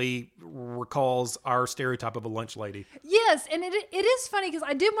instantly recalls our stereotype of a lunch lady. Yes, and it is funny because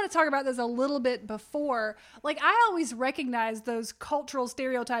I did want to talk about this a little bit before. I always recognized those cultural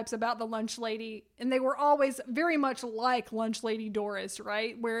stereotypes about the lunch lady, and they were always very much like Lunch Lady Doris,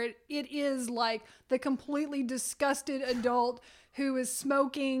 right? Where it is the completely disgusted adult who is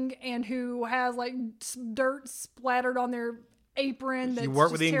smoking and who has dirt splattered on their apron. You work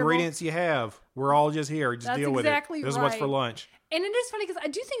with the terrible. ingredients you have. We're all just here. Just deal with exactly it. This right. is what's for lunch. And it is funny because I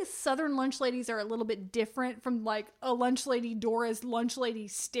do think Southern lunch ladies are a little bit different from a Lunch Lady Doris lunch lady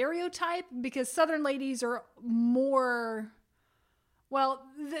stereotype, because Southern ladies are more,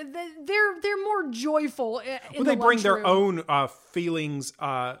 they're more joyful in they the bring their lunchroom. own feelings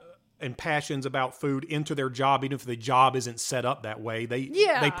and passions about food into their job, even if the job isn't set up that way. They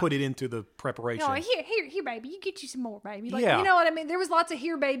put it into the preparation. No, here, baby, you get you some more, baby. Yeah. You know what I mean? There was lots of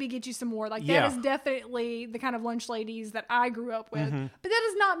here, baby, get you some more. That is definitely the kind of lunch ladies that I grew up with. Mm-hmm. But that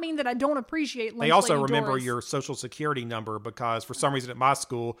does not mean that I don't appreciate lunch. They also Lady remember Doris. your social security number, because for some reason at my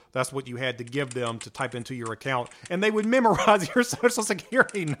school, that's what you had to give them to type into your account, and they would memorize your social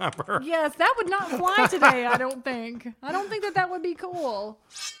security number. Yes, that would not fly today, I don't think. I don't think that would be cool.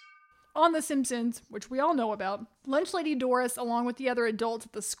 On The Simpsons, which we all know about, Lunch Lady Doris, along with the other adults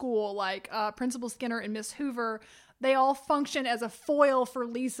at the school, Principal Skinner and Miss Hoover, they all function as a foil for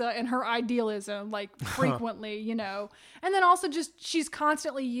Lisa and her idealism, frequently, And then also she's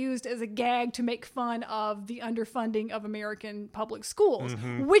constantly used as a gag to make fun of the underfunding of American public schools,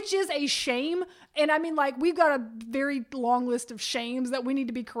 which is a shame. And I mean, we've got a very long list of shames that we need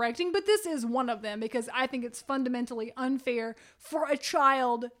to be correcting, but this is one of them, because I think it's fundamentally unfair for a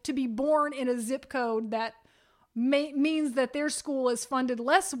child to be born in a zip code that means that their school is funded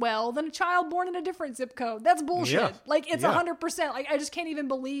less well than a child born in a different zip code. That's bullshit. Yeah. It's 100%. I just can't even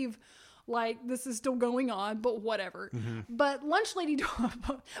believe this is still going on, but whatever. Mm-hmm. But Lunch Lady Doris,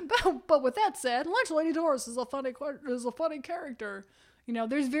 but with that said, Lunch Lady Doris is a funny character.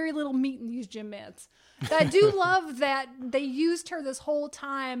 There's very little meat in these gym mats. But I do love that they used her this whole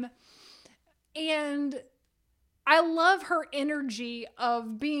time, and I love her energy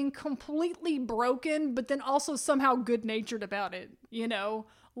of being completely broken, but then also somehow good-natured about it,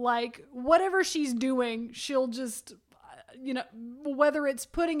 whatever she's doing, she'll just, whether it's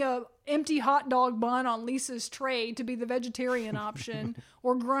putting a empty hot dog bun on Lisa's tray to be the vegetarian option,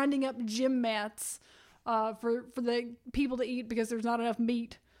 or grinding up gym mats for the people to eat because there's not enough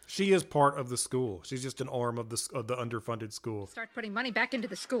meat. She is part of the school. She's just an arm of the underfunded school. Start putting money back into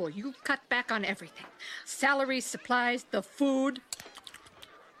the school. You cut back on everything. Salaries, supplies, the food.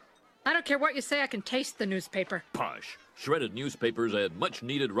 I don't care what you say, I can taste the newspaper. Posh. Shredded newspapers add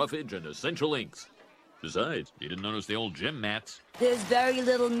much-needed roughage and essential inks. Besides, you didn't notice the old gym mats. There's very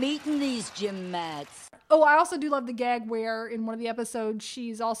little meat in these gym mats. Oh, I also do love the gag where in one of the episodes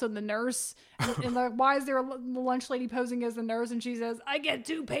she's also the nurse. And why is there a lunch lady posing as the nurse? And she says, I get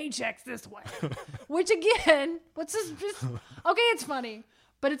 2 paychecks this way. Which again, okay, it's funny.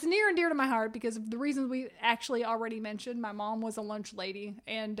 But it's near and dear to my heart because of the reasons we actually already mentioned. My mom was a lunch lady,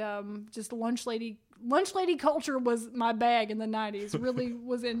 and just lunch lady culture was my bag in the 90s. Really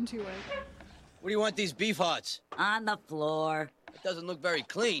was into it. Where do you want these beef hearts? On the floor. It doesn't look very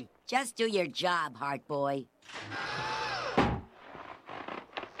clean. Just do your job, Heart Boy.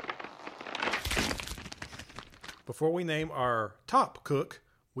 Before we name our top cook,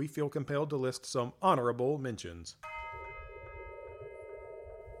 we feel compelled to list some honorable mentions.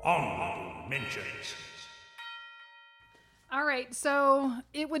 Honorable mentions. All right, so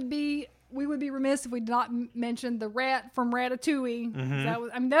we would be remiss if we did not mention the rat from Ratatouille.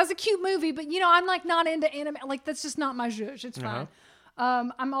 Mm-hmm. That was a cute movie, but I'm like not into anime. Like that's just not my zhuzh. It's fine.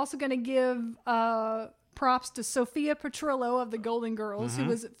 I'm also going to give props to Sophia Petrillo of the Golden Girls, who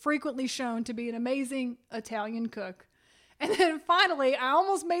was frequently shown to be an amazing Italian cook. And then finally, I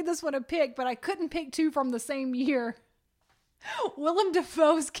almost made this one a pick, but I couldn't pick two from the same year. Willem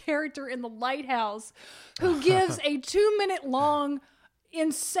Dafoe's character in The Lighthouse, who gives a 2-minute long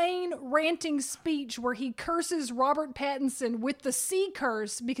insane ranting speech where he curses Robert Pattinson with the sea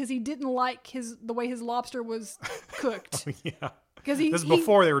curse because he didn't like the way his lobster was cooked. Oh, yeah. Because this is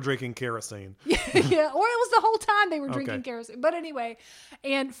before they were drinking kerosene. Yeah, or it was the whole time they were drinking kerosene. But anyway,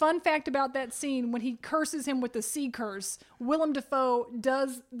 and fun fact about that scene, when he curses him with the sea curse, Willem Dafoe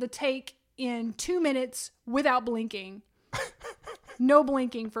does the take in 2 minutes without blinking. No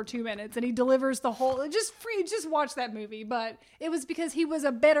blinking for 2 minutes, and he delivers the whole. Just watch that movie. But it was because he was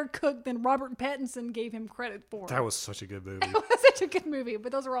a better cook than Robert Pattinson gave him credit for. That was such a good movie. It was such a good movie.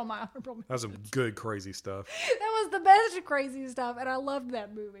 But those are all my honorable mentions. That was some good crazy stuff. That was the best crazy stuff, and I loved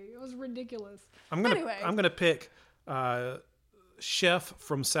that movie. It was ridiculous. I'm gonna pick Chef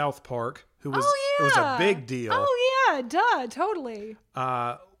from South Park, who was it was a big deal. Oh yeah, duh, totally.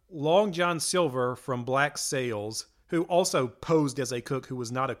 Long John Silver from Black Sails, who also posed as a cook who was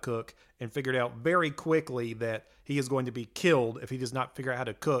not a cook and figured out very quickly that he is going to be killed if he does not figure out how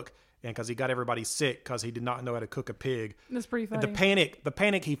to cook, and because he got everybody sick because he did not know how to cook a pig. That's pretty funny. The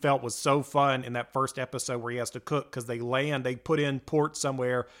panic he felt was so fun in that first episode where he has to cook because they put in port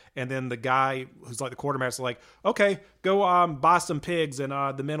somewhere, and then the guy who's like the quartermaster is like, okay, go buy some pigs and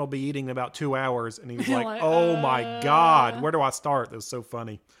the men will be eating in about 2 hours. And he was like, oh my God, where do I start? That was so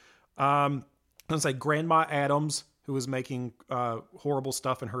funny. I'm going to say Grandma Adams, who was making horrible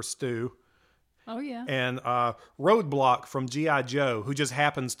stuff in her stew. Oh, yeah. And Roadblock from G.I. Joe, who just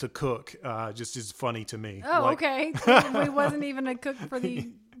happens to cook, just is funny to me. Oh, okay. He wasn't even a cook for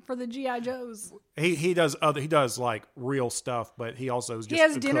the G.I. Joes. He does like real stuff, but he also is just he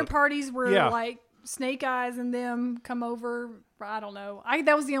has a dinner cook. parties where like Snake Eyes and them come over. I don't know.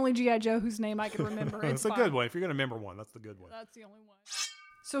 That was the only G.I. Joe whose name I could remember. It's a good one. If you're going to remember one, that's the good one. That's the only one.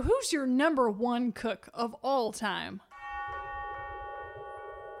 So who's your number one cook of all time?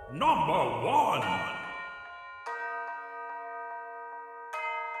 Number one.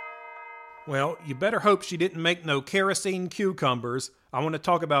 Well, you better hope she didn't make no kerosene cucumbers. I want to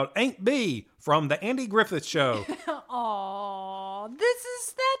talk about Aunt Bee from The Andy Griffith Show. Aw,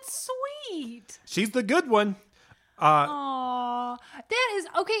 that's sweet. She's the good one. Aw, that is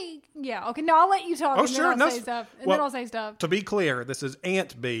okay. Yeah, okay. No, I'll let you talk. Oh, and sure. Then I'll say stuff. And then I'll say stuff. To be clear, this is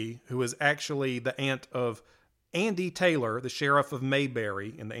Aunt Bee, who is actually the aunt of Andy Taylor, the sheriff of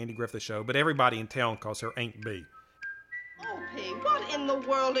Mayberry in the Andy Griffith Show, but everybody in town calls her Aunt Bee. Opie, what in the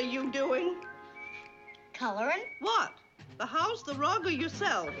world are you doing? Coloring? What? The house, the rug, or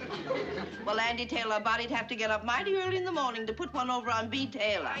yourself? Well, Andy Taylor, Body'd have to get up mighty early in the morning to put one over on B.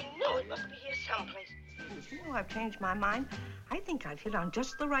 Taylor. I know it must be here someplace. You know, I've changed my mind. I think I've hit on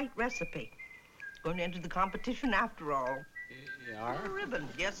just the right recipe. Going to enter the competition after all. You are? A ribbon.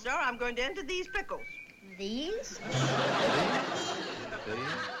 Yes, sir. I'm going to enter these pickles. These?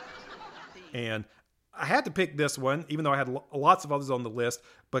 And I had to pick this one, even though I had lots of others on the list,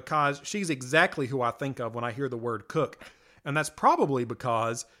 because she's exactly who I think of when I hear the word cook. And that's probably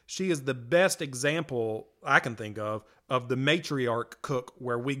because she is the best example I can think of the matriarch cook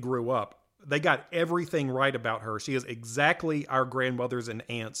where we grew up. They got everything right about her. She is exactly our grandmothers and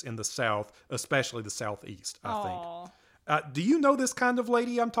aunts in the South, especially the Southeast, I think. Do you know this kind of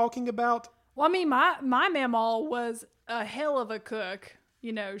lady I'm talking about? Well, I mean, my mamaw was a hell of a cook.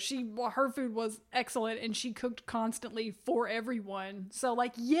 You know, her food was excellent, and she cooked constantly for everyone. So,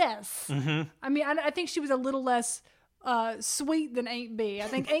 like, yes. Mm-hmm. I mean, I think she was a little less sweet than Aunt Bee. I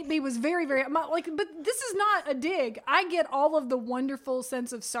think Aunt Bee was very, very but this is not a dig. I get all of the wonderful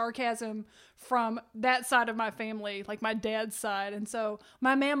sense of sarcasm from that side of my family, like my dad's side. And so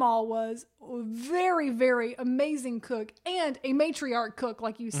my mamaw was a very, very amazing cook and a matriarch cook,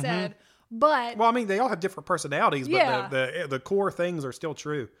 like you said. But well, I mean, they all have different personalities, but yeah. the core things are still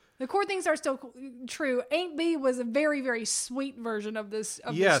true. The core things are still true. Aunt Bee was a very, very sweet version of this.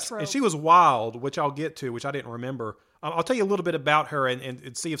 Yes, trope. and she was wild, which I'll get to, which I didn't remember. I'll tell you a little bit about her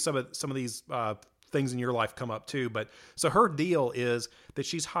and see if some of these things in your life come up too. But so her deal is that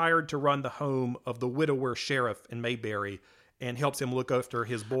she's hired to run the home of the widower sheriff in Mayberry and helps him look after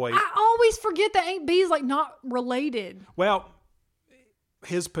his boy. I always forget that Aunt Bee's like not related. Well,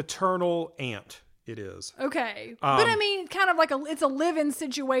 his paternal aunt it is. Okay. But I mean, kind of like it's a live-in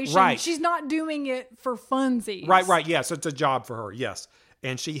situation. Right. She's not doing it for funsies. Right. Yes, it's a job for her. Yes.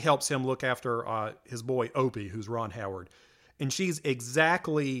 And she helps him look after his boy Opie, who's Ron Howard. And she's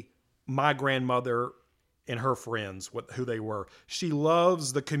exactly my grandmother and her friends, who they were. She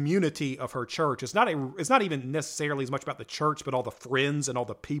loves the community of her church. It's not even necessarily as much about the church, but all the friends and all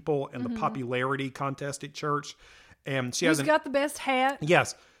the people and the popularity contest at church. And she Who's got the best hat?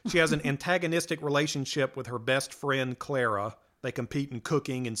 Yes. She has an antagonistic relationship with her best friend, Clara. They compete in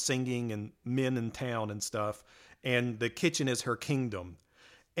cooking and singing and men in town and stuff. And the kitchen is her kingdom.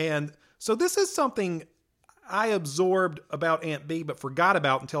 And so this is something I absorbed about Aunt Bee, but forgot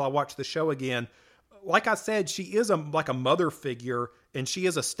about until I watched the show again. Like I said, she is like a mother figure, and she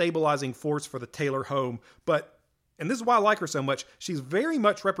is a stabilizing force for the Taylor home. And this is why I like her so much, she very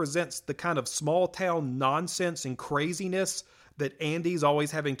much represents the kind of small town nonsense and craziness that Andy's always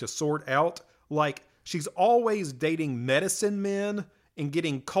having to sort out. Like, she's always dating medicine men and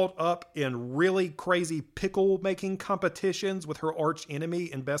getting caught up in really crazy pickle-making competitions with her arch enemy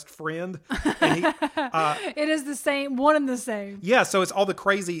and best friend. And it is the same, one and the same. Yeah, so it's all the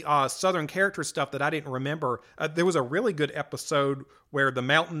crazy Southern character stuff that I didn't remember. There was a really good episode where the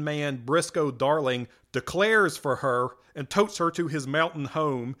mountain man, Briscoe Darling, declares for her and totes her to his mountain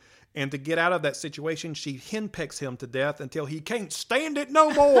home. And to get out of that situation, she henpecks him to death until he can't stand it no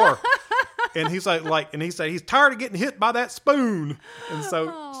more. And he's and he said he's tired of getting hit by that spoon. And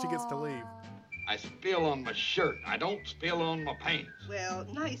so she gets to leave. I spill on my shirt. I don't spill on my pants. Well,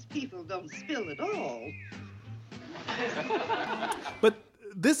 nice people don't spill at all. But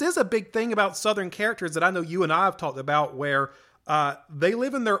this is a big thing about Southern characters that I know you and I have talked about, where they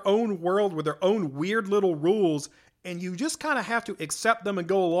live in their own world with their own weird little rules, and you just kind of have to accept them and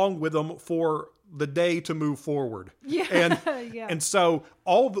go along with them for the day to move forward. Yeah. And so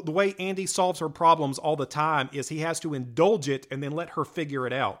all the way Andy solves her problems all the time is he has to indulge it and then let her figure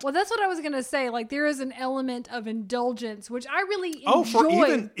it out. Well, that's what I was going to say. Like, there is an element of indulgence, which I really enjoy. Oh,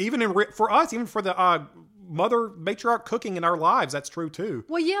 for us, even for the mother matriarch cooking in our lives, that's true too.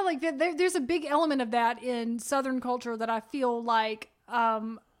 Well, yeah, like there's a big element of that in Southern culture that I feel like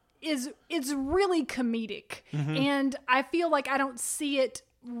it's really comedic. Mm-hmm. And I feel like I don't see it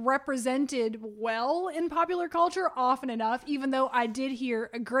represented well in popular culture often enough, even though I did hear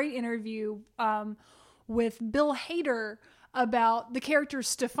a great interview with Bill Hader about the character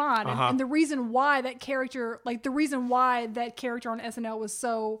Stefan and the reason why that character on SNL was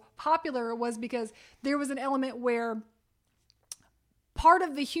so popular was because there was an element where part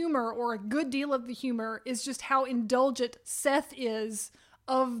of the humor, or a good deal of the humor, is just how indulgent Seth is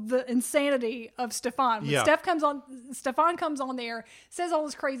of the insanity of Stefan. When Stefan comes on there, says all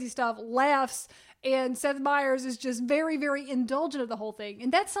this crazy stuff, laughs, and Seth Meyers is just very, very indulgent of the whole thing.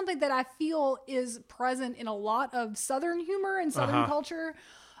 And that's something that I feel is present in a lot of Southern humor and Southern culture.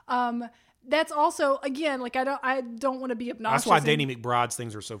 That's also, again, like I don't want to be obnoxious. That's why Danny McBride's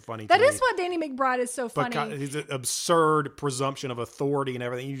things are so funny. That is why Danny McBride is so funny. His absurd presumption of authority and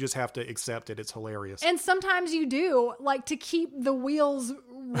everything, you just have to accept it. It's hilarious. And sometimes you do, like, to keep the wheels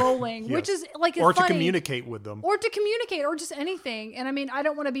rolling, yes. which is like, it's or funny. To communicate with them, or just anything. And I mean, I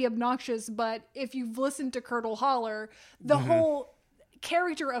don't want to be obnoxious, but if you've listened to Curdle Holler, the whole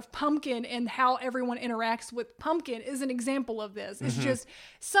character of Pumpkin and how everyone interacts with Pumpkin is an example of this. It's just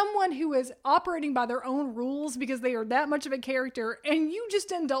someone who is operating by their own rules because they are that much of a character, and you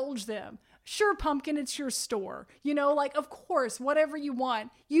just indulge them. Sure, Pumpkin, it's your store. You know, like, of course, whatever you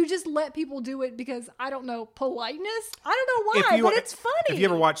want. You just let people do it because, I don't know, politeness? I don't know why, but it's funny. If you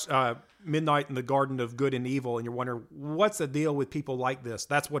ever watched Midnight in the Garden of Good and Evil and you're wondering, what's the deal with people like this?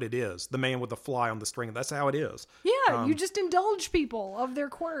 That's what it is. The man with the fly on the string. That's how it is. Yeah, you just indulge people of their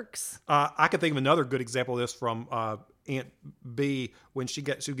quirks. I can think of another good example of this from Aunt Bee when she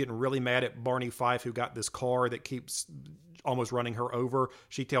was getting really mad at Barney Fife, who got this car that keeps almost running her over.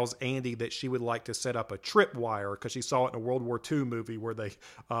 She tells Andy that she would like to set up a tripwire because she saw it in a World War II movie where they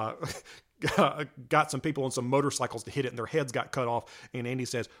got some people on some motorcycles to hit it and their heads got cut off. And Andy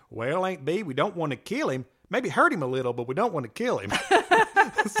says, well, Aunt Bee, we don't want to kill him. Maybe hurt him a little, but we don't want to kill him.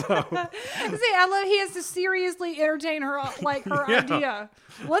 See, I love he has to seriously entertain her, like, her idea.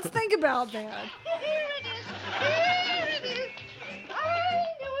 Let's think about that.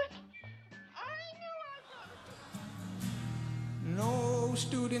 No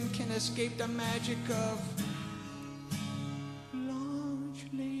student can escape the magic of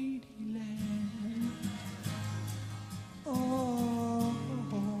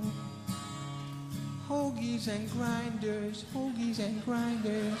Hoagies and grinders, hoagies and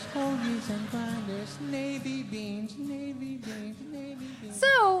grinders, hoagies and grinders, navy beans, navy beans, navy beans.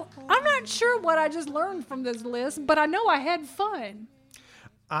 So, I'm not sure what I just learned from this list, but I know I had fun.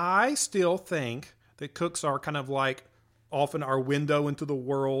 I still think that cooks are kind of like often our window into the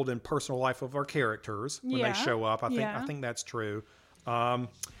world and personal life of our characters when they show up. I think that's true.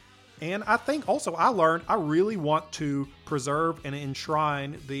 And I think also I learned I really want to preserve and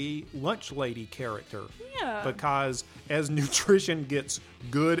enshrine the lunch lady character. Yeah. Because as nutrition gets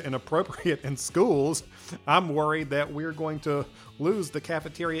good and appropriate in schools, I'm worried that we're going to lose the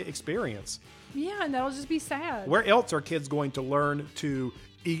cafeteria experience. Yeah, and that'll just be sad. Where else are kids going to learn to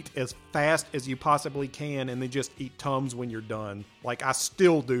eat as fast as you possibly can and then just eat Tums when you're done? Like I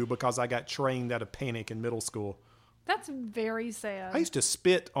still do because I got trained out of panic in middle school. That's very sad. I used to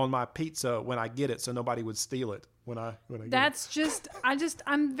spit on my pizza when I get it so nobody would steal it when I That's just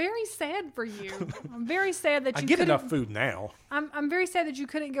I'm very sad for you. I'm very sad that you I get enough food now. I'm very sad that you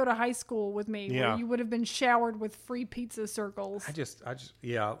couldn't go to high school with me where you would have been showered with free pizza circles. I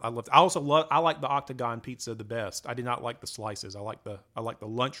like the octagon pizza the best. I did not like the slices. I like the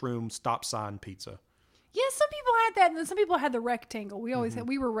lunchroom stop sign pizza. Yeah, some people had that and then some people had the rectangle. We always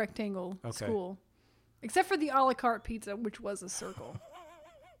we were rectangle school. Except for the a la carte pizza, which was a circle.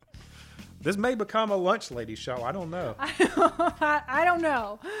 This may become a lunch lady show. I don't know. I don't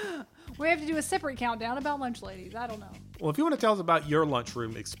know. We have to do a separate countdown about lunch ladies. I don't know. Well, if you want to tell us about your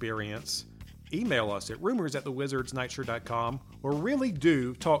lunchroom experience, email us at rumors@thewizardsnightshirt.com or really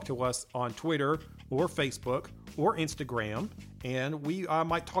do talk to us on Twitter or Facebook or Instagram. And we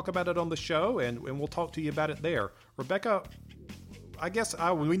might talk about it on the show and we'll talk to you about it there. Rebecca, I guess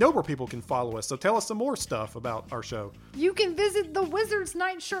we know where people can follow us, so tell us some more stuff about our show. You can visit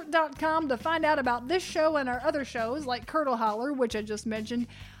thewizardsnightshirt.com to find out about this show and our other shows like Curdle Holler, which I just mentioned,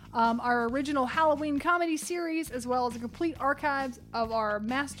 our original Halloween comedy series, as well as a complete archives of our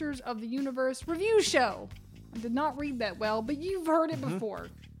Masters of the Universe review show. I did not read that well, but you've heard it before.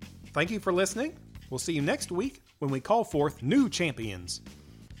 Thank you for listening. We'll see you next week when we call forth new champions.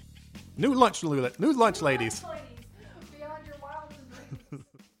 New lunch ladies.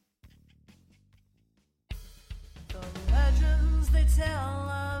 The legends they tell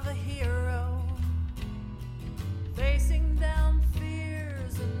of a hero facing down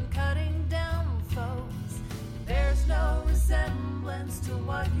fears and cutting down foes. There's no resemblance to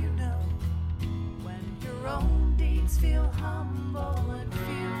what you know when your own deeds feel humble and